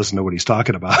group captain doesn't know what he's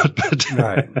talking about, but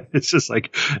right. It's just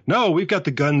like, no, we've got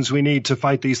the guns we need to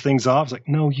fight these things off. It's like,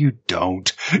 no, you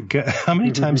don't. How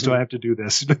many times do I have to do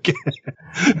this?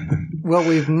 Well,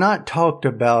 we've not talked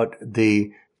about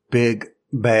the big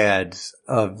bads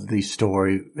of the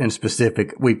story in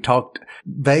specific. We've talked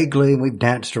vaguely and we've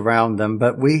danced around them,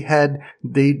 but we had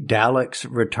the Daleks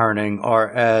returning, or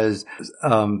as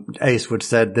Ace would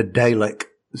say, the Dalek.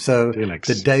 So Daleks.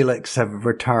 The Daleks have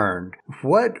returned.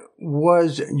 What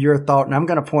was your thought? And I'm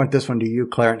going to point this one to you,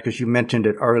 Clarence, because you mentioned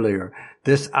it earlier.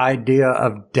 This idea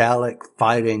of Dalek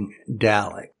fighting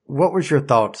Dalek. What was your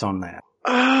thoughts on that?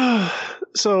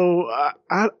 So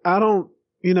I don't,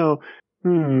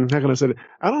 how can I say that?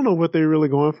 I don't know what they're really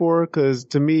going for, because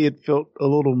to me it felt a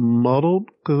little muddled,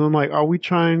 because I'm like, are we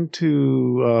trying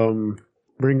to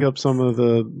bring up some of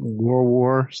the World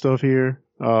War stuff here?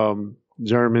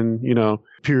 German,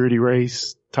 purity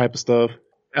race type of stuff.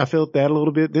 I felt that a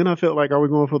little bit. Then I felt like, are we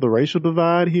going for the racial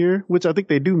divide here? Which I think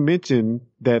they do mention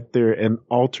that they're an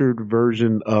altered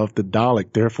version of the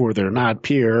Dalek, therefore they're not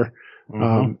pure.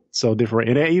 So different.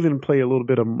 And they even play a little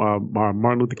bit of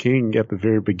Martin Luther King at the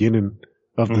very beginning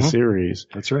of the series.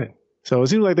 That's right. So it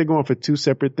seems like they're going for two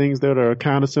separate things that are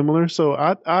kind of similar. So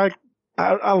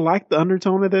I like the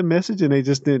undertone of that message, and they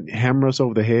just didn't hammer us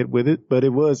over the head with it. But it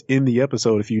was in the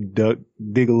episode if you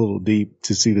dig a little deep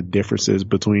to see the differences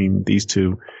between these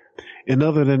two. And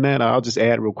other than that, I'll just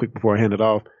add real quick before I hand it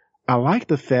off. I like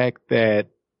the fact that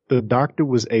the Doctor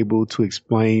was able to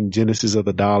explain Genesis of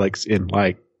the Daleks in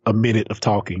like a minute of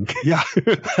talking. Yeah.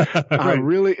 I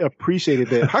really appreciated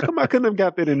that. How come I couldn't have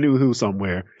got that in New Who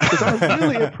somewhere? Because I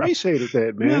really appreciated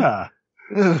that, man. Yeah.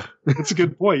 That's a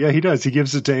good point. Yeah, he does. He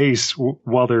gives it to Ace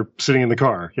while they're sitting in the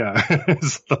car. Yeah.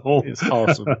 It's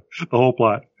awesome. The whole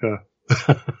plot.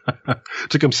 Yeah.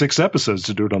 Took him 6 episodes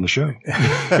to do it on the show.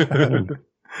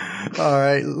 All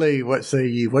right, Lee, what say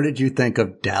you? What did you think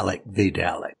of Dalek v.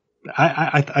 Dalek?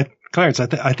 Clarence,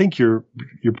 I think your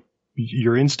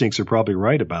instincts are probably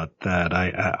right about that.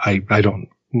 I don't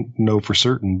know for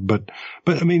certain, but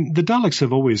I mean, the Daleks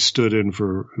have always stood in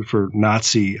for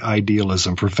Nazi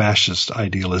idealism, for fascist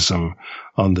idealism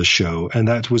on the show, and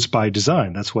that was by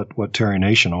design. That's what Terry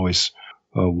Nation always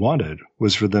wanted,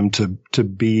 was for them to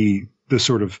be the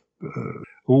sort of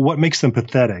what makes them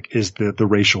pathetic is the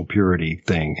racial purity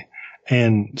thing.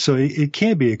 And so it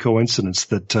can't be a coincidence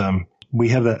that we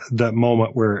have that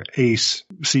moment where Ace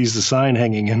sees the sign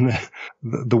hanging in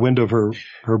the window of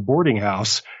her boarding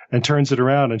house and turns it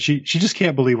around, and she just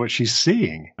can't believe what she's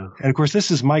seeing. And of course,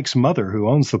 this is Mike's mother who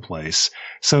owns the place.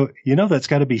 So, that's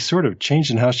got to be sort of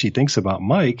changing how she thinks about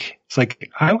Mike. It's like,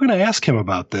 I'm going to ask him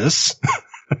about this.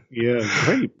 Yeah,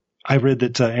 great. I read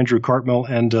that Andrew Cartmel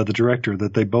and the director,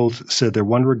 that they both said their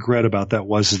one regret about that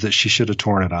is that she should have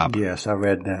torn it up. Yes, I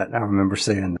read that. I remember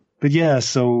seeing that. But yeah,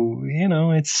 so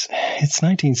it's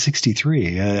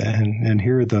 1963, and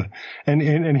here are the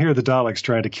Daleks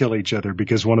trying to kill each other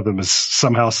because one of them is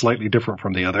somehow slightly different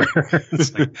from the other.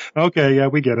 It's like, okay, yeah,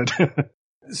 we get it.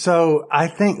 So I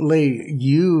think, Lee,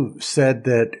 you said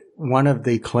that one of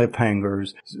the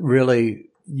cliffhangers really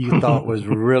you thought was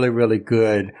really, really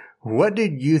good. What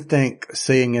did you think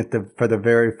seeing it for the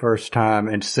very first time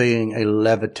and seeing a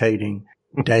levitating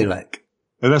Dalek?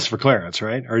 And that's for Clarence,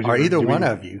 right? Or either one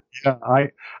of you. Yeah,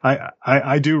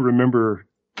 I do remember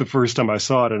the first time I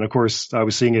saw it, and of course I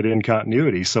was seeing it in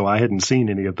continuity, so I hadn't seen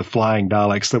any of the flying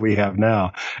Daleks that we have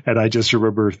now. And I just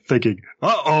remember thinking,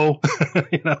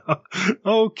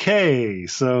 okay,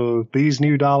 so these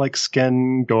new Daleks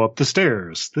can go up the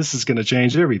stairs. This is going to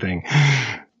change everything.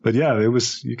 But yeah,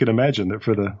 you can imagine that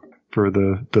for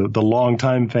the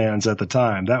longtime fans at the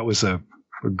time, that was a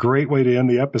great way to end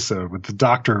the episode, with the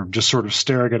Doctor just sort of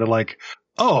staring at it like,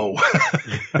 oh.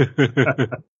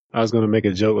 I was going to make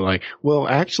a joke like, well,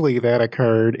 actually that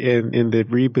occurred in the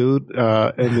reboot,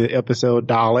 in the episode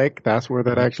Dalek. That's where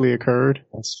that actually occurred.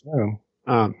 That's true.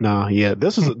 No, yeah,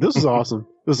 this is awesome.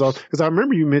 This is awesome. Because I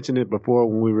remember you mentioned it before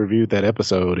when we reviewed that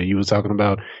episode, and you were talking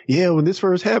about, when this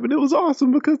first happened, it was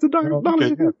awesome because the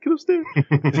Dalek get upstairs.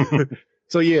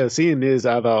 So yeah, seeing this,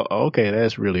 I thought, okay,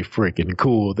 that's really freaking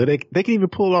cool that they can even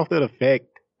pull off that effect.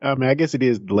 I mean, I guess it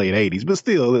is the late 80s, but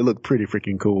still, it looked pretty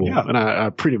freaking cool. Yeah. And I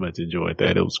pretty much enjoyed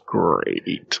that. It was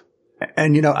great.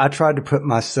 And, I tried to put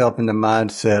myself in the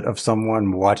mindset of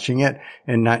someone watching it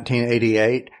in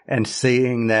 1988 and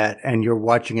seeing that, and you're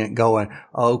watching it going,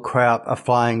 oh crap, a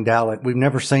flying Dalek. We've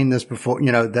never seen this before,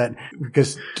 that,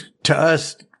 because to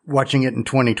us watching it in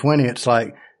 2020, it's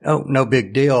like, oh, no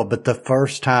big deal. But the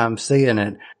first time seeing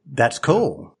it, that's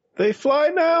cool. They fly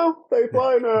now. They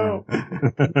fly now.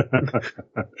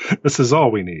 This is all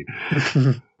we need.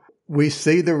 We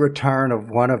see the return of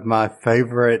one of my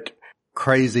favorite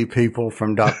crazy people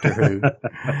from Doctor Who,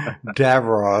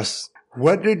 Davros.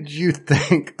 What did you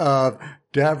think of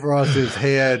Davros's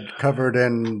head covered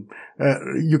in,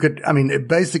 it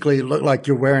basically looked like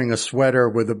you're wearing a sweater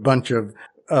with a bunch of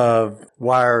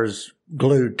wires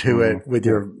glued to it with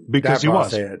your because Davros he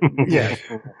was head. Yeah.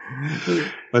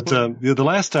 But the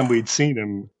last time we'd seen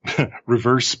him,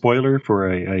 reverse spoiler for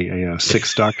a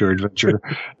Sixth Doctor adventure,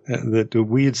 that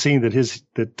we had seen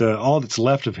that all that's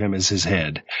left of him is his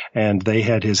head, and they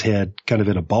had his head kind of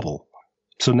in a bubble.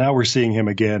 So now we're seeing him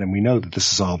again, and we know that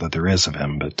this is all that there is of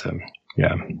him. But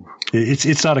yeah,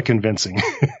 it's not a convincing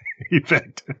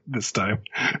effect this time.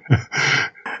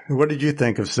 What did you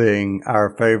think of seeing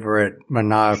our favorite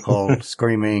maniacal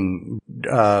screaming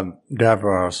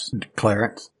Davros,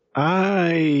 Clarence?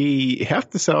 I have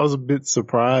to say I was a bit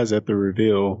surprised at the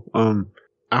reveal.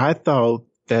 I thought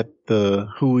that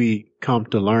who we come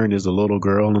to learn is a little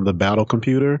girl on the battle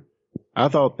computer. I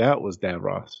thought that was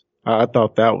Davros. I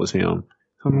thought that was him.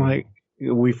 I'm like,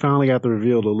 we finally got the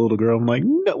reveal of the little girl. I'm like,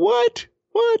 no, what?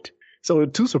 So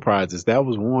 2 surprises. That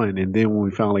was one. And then when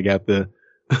we finally got the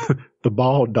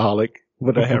bald Dalek,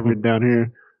 what I have written down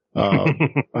here,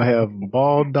 I have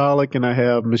bald Dalek and I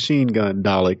have machine gun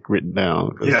Dalek written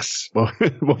down. Yes. Both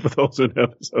of those are in the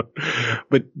episode.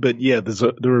 But yeah,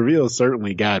 the reveal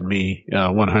certainly got me,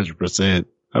 100%.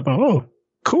 I thought, oh,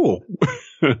 cool.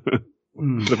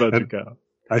 What about you, Kyle?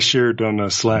 I shared on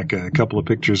Slack a couple of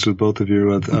pictures with both of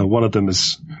you. One of them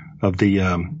is of the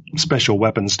special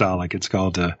weapons Dalek. It's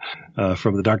called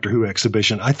from the Doctor Who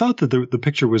exhibition. I thought that the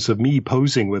picture was of me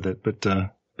posing with it, but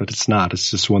it's not.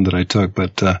 It's just one that I took.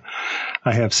 But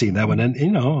I have seen that one,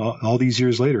 and all these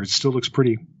years later, it still looks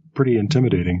pretty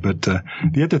intimidating. But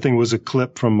the other thing was a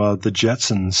clip from the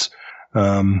Jetsons,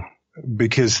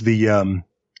 because the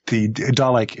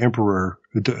Dalek Emperor,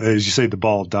 as you say, the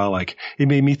bald Dalek, it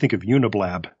made me think of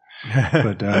Uniblab.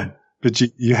 But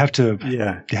you have to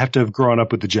have grown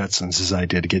up with the Jetsons, as I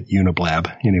did, to get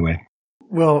Uniblab. Anyway.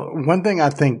 Well, one thing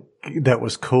I think that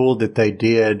was cool that they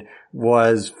did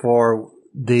was for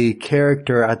the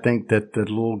character, I think that the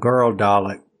little girl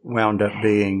Dalek wound up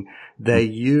being, they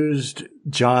used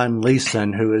John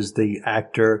Leeson, who is the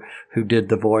actor who did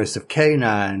the voice of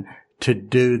K9, to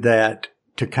do that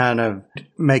to kind of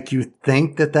make you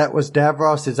think that was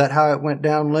Davros. Is that how it went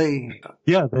down, Lee?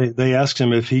 Yeah, they asked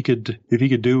him if he could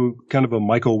do kind of a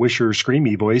Michael Wisher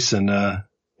screamy voice, and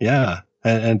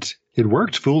and it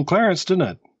worked. Fooled Clarence, didn't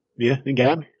it? Yeah, it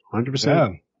got me 100%. Yeah.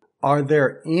 Are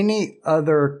there any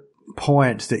other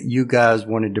points that you guys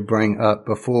wanted to bring up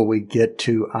before we get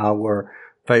to our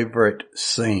favorite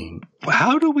scene?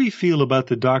 How do we feel about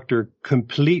the Doctor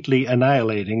completely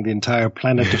annihilating the entire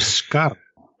planet of Scott?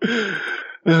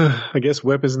 I guess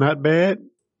weapon's not bad.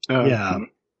 Yeah.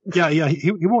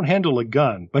 He won't handle a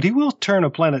gun, but he will turn a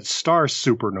planet star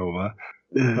supernova.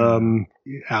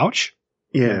 Ouch.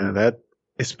 Yeah, that,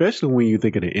 especially when you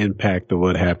think of the impact of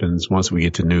what happens once we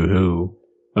get to New Who,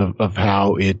 of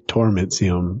how it torments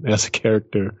him as a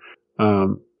character.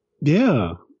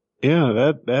 That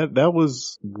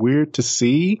was weird to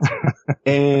see.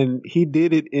 And he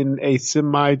did it in a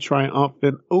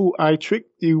semi-triumphant, "Oh, I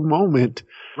tricked you" moment.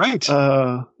 Right.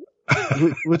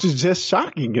 Which is just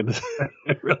shocking.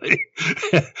 Really.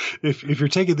 If you're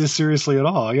taking this seriously at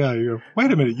all,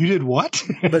 wait a minute, you did what?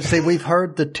 But see, we've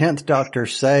heard the 10th Doctor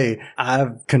say,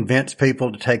 I've convinced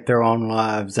people to take their own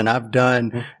lives, and I've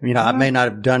done, I may not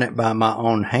have done it by my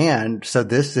own hand. So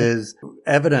this is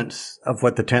evidence of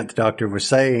what the 10th Doctor was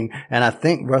saying. And I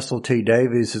think Russell T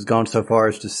Davies has gone so far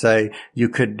as to say you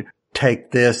could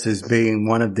take this as being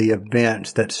one of the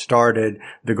events that started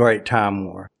the Great Time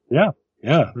War. Yeah.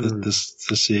 Yeah,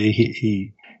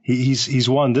 he's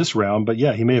won this round, but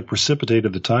he may have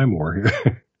precipitated the Time War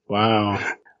here. Wow.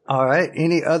 All right.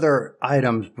 Any other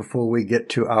items before we get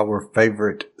to our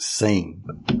favorite scene?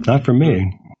 Not for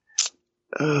me.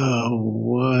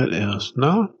 What else?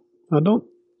 No, I don't.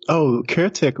 Oh,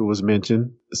 Caretaker was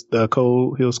mentioned. The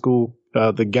Cold Hill School,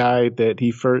 the guy that he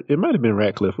first, it might have been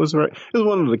Ratcliffe. It was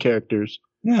one of the characters.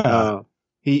 Yeah.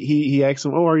 He asked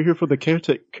him, "Oh, are you here for the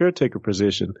caretaker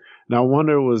position?" Now, I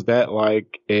wonder, was that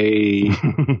like a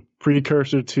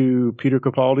precursor to Peter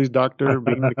Capaldi's Doctor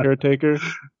being the caretaker?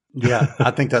 Yeah,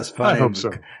 I think that's funny. I hope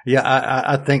so. Yeah,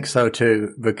 I think so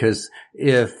too, because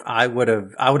if I would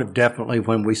have definitely,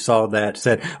 when we saw that,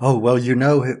 said, "Oh, well,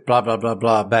 blah, blah, blah,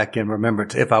 blah," back in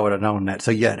remembrance, if I would have known that.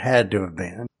 So yeah, it had to have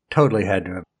been. Totally had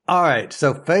to have. All right.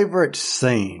 So favorite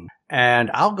scene, and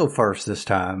I'll go first this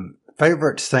time.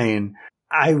 Favorite scene.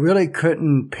 I really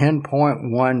couldn't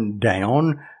pinpoint one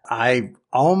down. I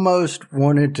almost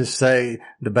wanted to say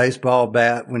the baseball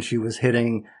bat when she was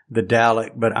hitting the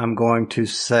Dalek, but I'm going to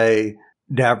say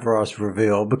Davros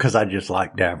reveal because I just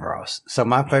like Davros. So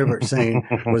my favorite scene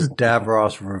was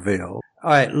Davros reveal. All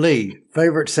right, Lee,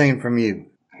 favorite scene from you?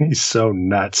 He's so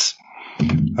nuts.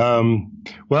 This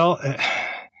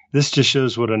just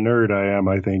shows what a nerd I am,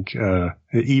 I think,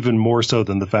 even more so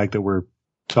than the fact that we're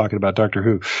talking about Doctor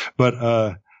Who. But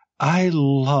I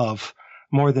love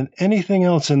more than anything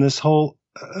else in this whole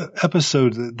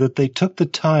episode that they took the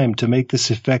time to make this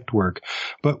effect work.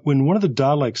 But when one of the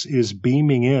Daleks is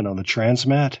beaming in on the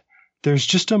transmat, there's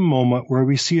just a moment where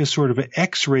we see a sort of an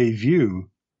X-ray view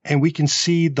and we can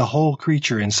see the whole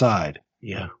creature inside.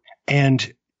 Yeah.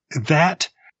 And that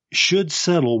should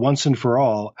settle once and for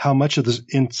all how much of the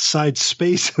inside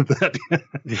space of that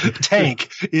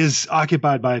tank is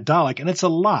occupied by a Dalek. And it's a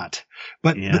lot.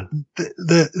 But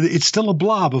it's still a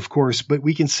blob, of course, but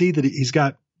we can see that he's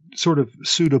got sort of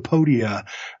pseudopodia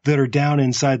that are down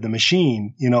inside the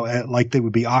machine, like they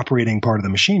would be operating part of the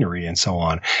machinery and so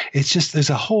on. It's just, there's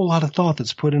a whole lot of thought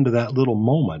that's put into that little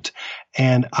moment.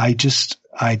 And I just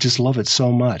love it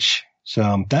so much.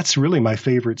 So that's really my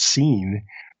favorite scene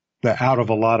out of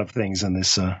a lot of things in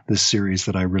this series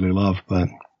that I really love, but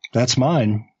that's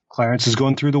mine. Clarence is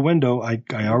going through the window. I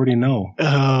already know.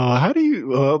 How do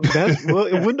you? A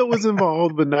window was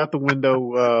involved, but not the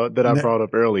window that I brought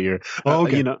up earlier.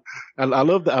 Okay. I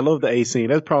love the A scene.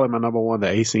 That's probably my number one, the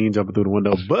A scene jumping through the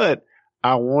window. But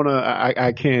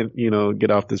I can't get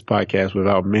off this podcast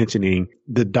without mentioning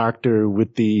the Doctor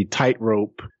with the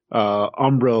tightrope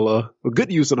umbrella. A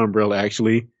good use of umbrella,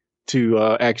 actually.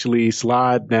 To actually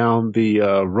slide down the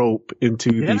rope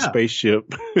into the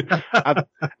spaceship. I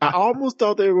almost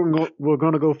thought they were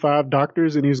going to go 5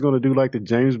 Doctors and he was going to do like the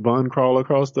James Bond crawl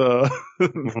across the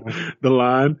the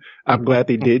line. I'm glad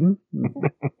they didn't.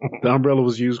 The umbrella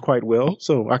was used quite well,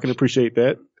 so I can appreciate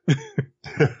that.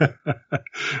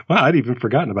 Well, I'd even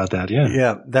forgotten about that.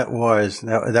 Yeah, that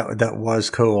was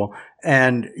cool.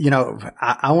 And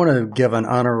I want to give an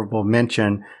honorable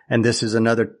mention, and this is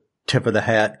another tip of the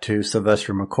hat to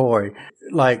Sylvester McCoy.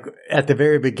 Like at the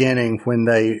very beginning when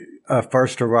they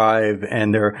first arrive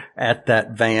and they're at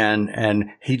that van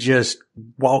and he just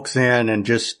walks in and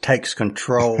just takes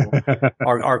control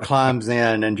or climbs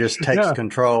in and just takes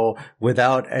control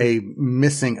without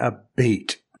missing a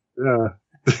beat. Yeah.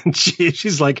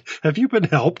 She's like, have you been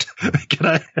helped? Can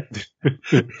I?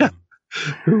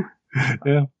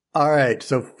 Yeah. All right.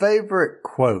 So favorite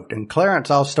quote, and Clarence,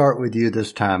 I'll start with you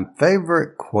this time.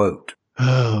 Favorite quote.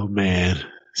 Oh man.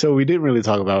 So we didn't really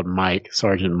talk about Mike,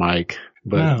 Sergeant Mike,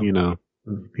 but he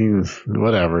was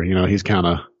whatever, he's kind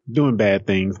of doing bad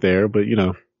things there, but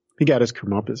he got his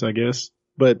comeuppance, I guess.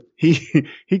 But he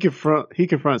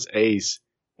confronts Ace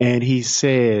and he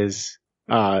says,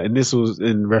 and this was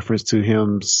in reference to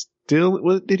him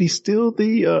did he steal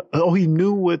the, he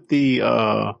knew what the,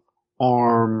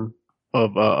 arm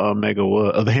of Omega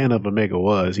was, of the hand of Omega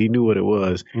was. He knew what it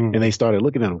was. And they started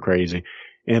looking at him crazy.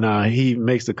 And, he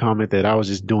makes the comment that I was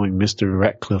just doing Mr.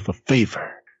 Ratcliffe a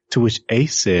favor, to which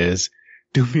Ace says,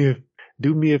 do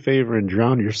me a favor and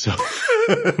drown yourself.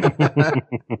 I'm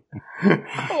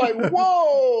like,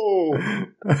 whoa!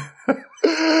 I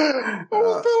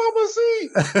fell off my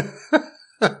seat.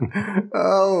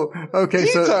 Oh, okay.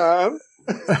 Tea time.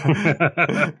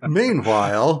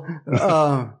 Meanwhile,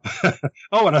 and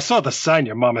I saw the sign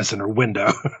your mom has in her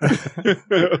window.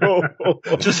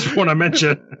 Just want to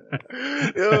mention.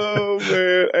 Oh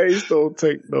man, Ace don't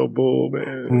take no bull,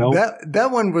 man. Nope. That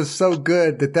one was so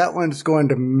good that one's going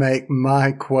to make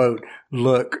my quote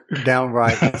look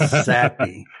downright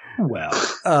sappy. Well,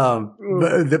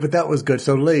 but that was good.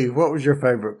 So Lee, what was your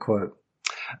favorite quote?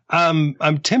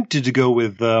 I'm tempted to go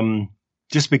with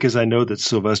just because I know that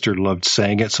Sylvester loved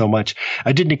saying it so much.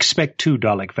 I didn't expect 2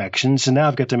 Dalek factions, and now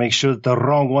I've got to make sure that the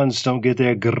wrong ones don't get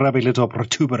their grubby little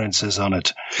protuberances on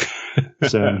it.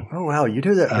 So, oh wow, you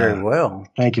do that very well.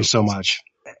 Thank you so much.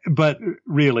 But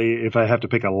really, if I have to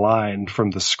pick a line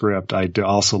from the script, I do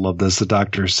also love this. The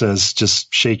Doctor says,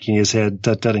 just shaking his head,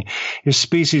 tut-tutting, your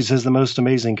species has the most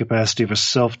amazing capacity for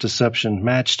self-deception,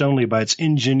 matched only by its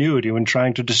ingenuity when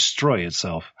trying to destroy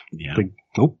itself. Yeah. Like,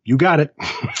 oh, you got it.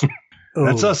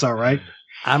 That's us, all right.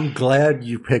 I'm glad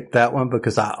you picked that one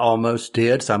because I almost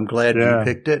did. So I'm glad you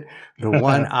picked it. The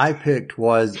one I picked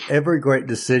was every great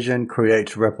decision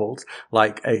creates ripples,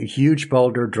 like a huge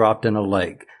boulder dropped in a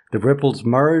lake. The ripples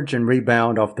merge and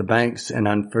rebound off the banks in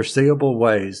unforeseeable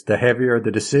ways. The heavier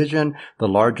the decision, the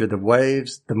larger the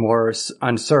waves, the more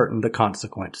uncertain the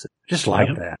consequences. Just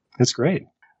like that. That's great.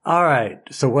 All right.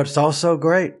 So what's also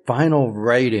great? Final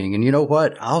rating. And you know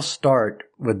what? I'll start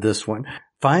with this one.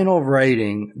 Final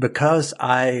rating, because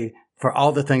for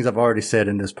all the things I've already said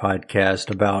in this podcast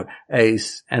about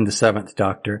Ace and the Seventh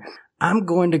Doctor, I'm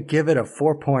going to give it a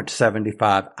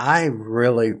 4.75. I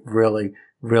really, really,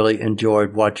 really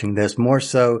enjoyed watching this, more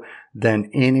so than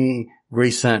any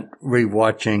recent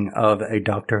rewatching of a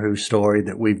Doctor Who story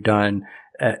that we've done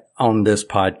on this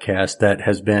podcast that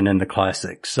has been in the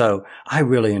classics. So I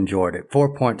really enjoyed it.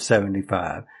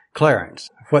 4.75. Clarence,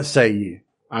 what say you?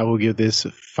 I will give this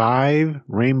 5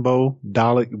 rainbow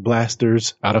Dalek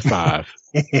blasters out of 5.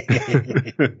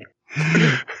 There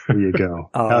you go.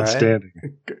 Outstanding.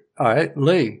 Right. All right,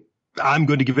 Lee. I'm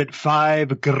going to give it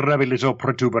 5 grubby little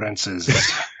protuberances.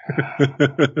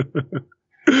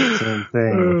 Same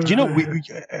thing.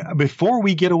 Before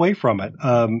we get away from it,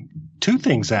 2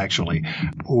 things actually.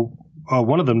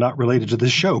 One of them not related to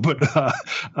this show, but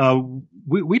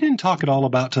we didn't talk at all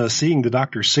about seeing the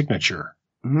Doctor's signature.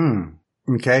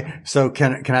 Okay, so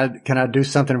can I do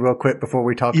something real quick before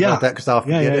we talk about that because I'll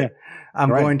forget it. I'm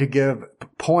going to give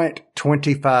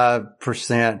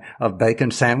 0.25% of bacon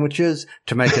sandwiches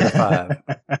to make it a 5.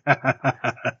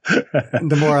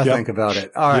 The more I think about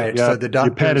it. All right, so the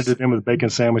Doctor. You patted it in with bacon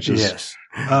sandwiches. Yes.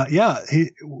 He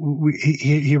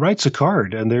writes a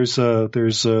card, and there's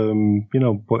an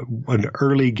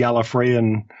early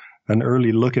Gallifreyan, an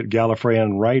early look at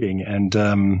Gallifreyan writing, and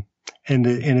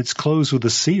it's closed with a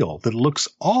seal that looks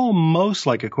almost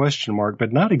like a question mark,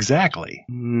 but not exactly.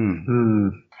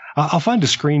 I'll find a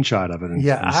screenshot of it.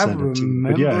 I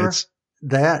remember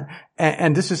that.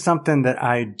 And this is something that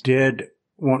I did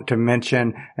want to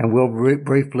mention, and we'll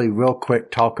briefly, real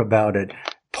quick, talk about it.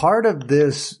 Part of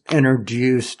this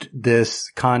introduced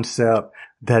this concept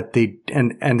that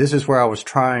and this is where I was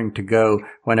trying to go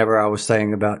whenever I was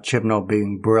saying about Chibnall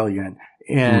being brilliant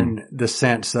in the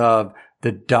sense of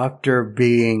the Doctor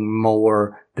being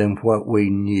more than what we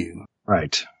knew.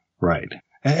 Right.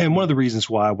 And one of the reasons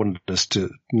why I wanted us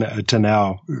to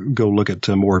now go look at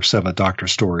more of Seventh Doctor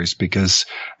stories, because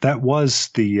that was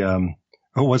the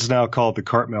what's now called the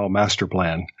Cartmel master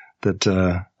plan. That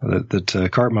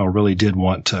Cartmel really did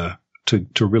want to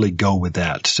really go with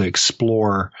that, to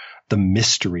explore the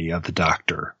mystery of the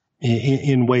Doctor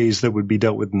in ways that would be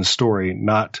dealt with in the story,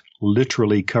 not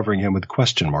literally covering him with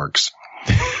question marks.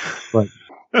 But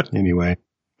anyway.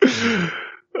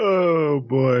 Oh,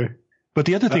 boy. But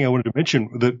the other thing I wanted to mention,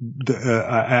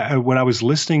 when I was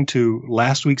listening to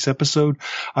last week's episode,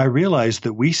 I realized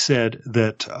that we said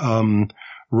that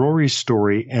Rory's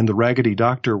story and The Raggedy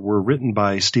Doctor were written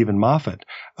by Stephen Moffat.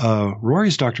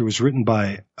 Rory's Doctor was written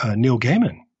by Neil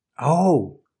Gaiman.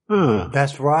 Oh,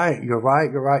 that's right. You're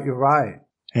right.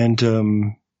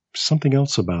 And something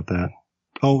else about that.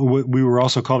 Oh, we were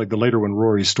also calling the later one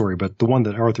Rory's story, but the one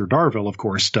that Arthur Darvill, of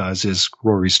course, does is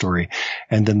Rory's story.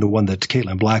 And then the one that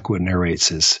Caitlin Blackwood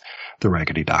narrates is The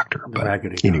Raggedy Doctor.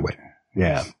 Anyway,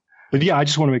 yeah. But yeah, I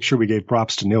just want to make sure we gave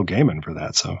props to Neil Gaiman for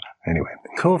that. So anyway.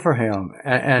 Cool for him.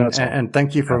 And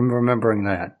thank you for remembering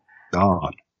that. Oh.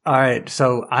 All right.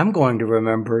 So I'm going to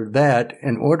remember that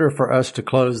in order for us to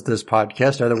close this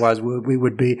podcast. Otherwise, we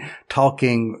would be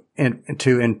talking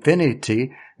to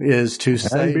infinity is to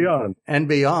say and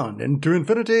beyond and to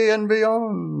infinity and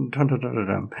beyond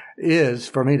is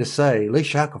for me to say, Lee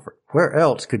Shackelford, where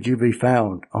else could you be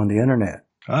found on the internet?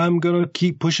 I'm going to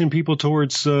keep pushing people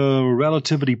towards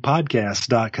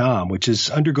relativitypodcast.com, which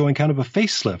is undergoing kind of a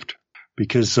facelift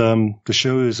because the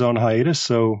show is on hiatus.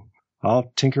 So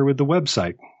I'll tinker with the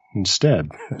website instead.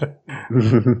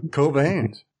 Cool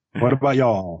beans. What about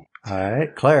y'all? All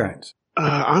right, Clarence.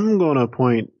 I'm going to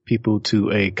point people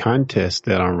to a contest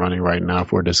that I'm running right now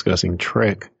for Discussing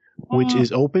Trek, which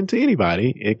is open to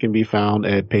anybody. It can be found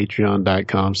at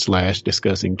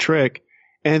patreon.com/Discussing Trek.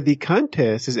 And the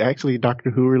contest is actually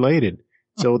Doctor Who related.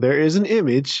 So there is an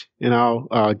image, and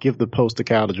I'll give the post to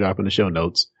Kyle to drop in the show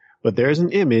notes. But there's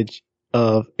an image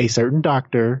of a certain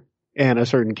doctor and a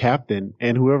certain captain,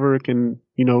 and whoever can,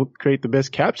 create the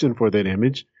best caption for that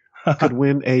image could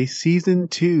win a season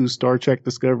 2 Star Trek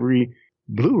Discovery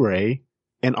Blu-ray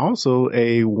and also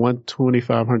a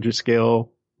 1/2500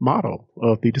 scale model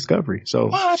of the Discovery. So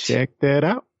check that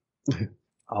out.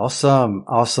 Awesome.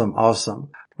 Well,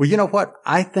 you know what?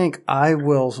 I think I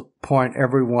will point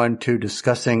everyone to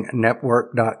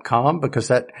discussingnetwork.com because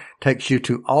that takes you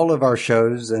to all of our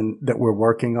shows and that we're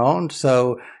working on.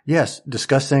 So yes,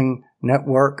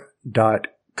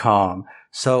 discussingnetwork.com.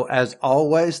 So as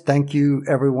always, thank you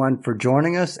everyone for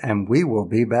joining us, and we will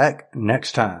be back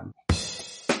next time.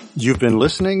 You've been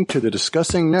listening to the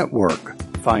Discussing Network.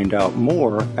 Find out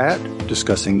more at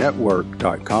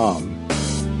discussingnetwork.com.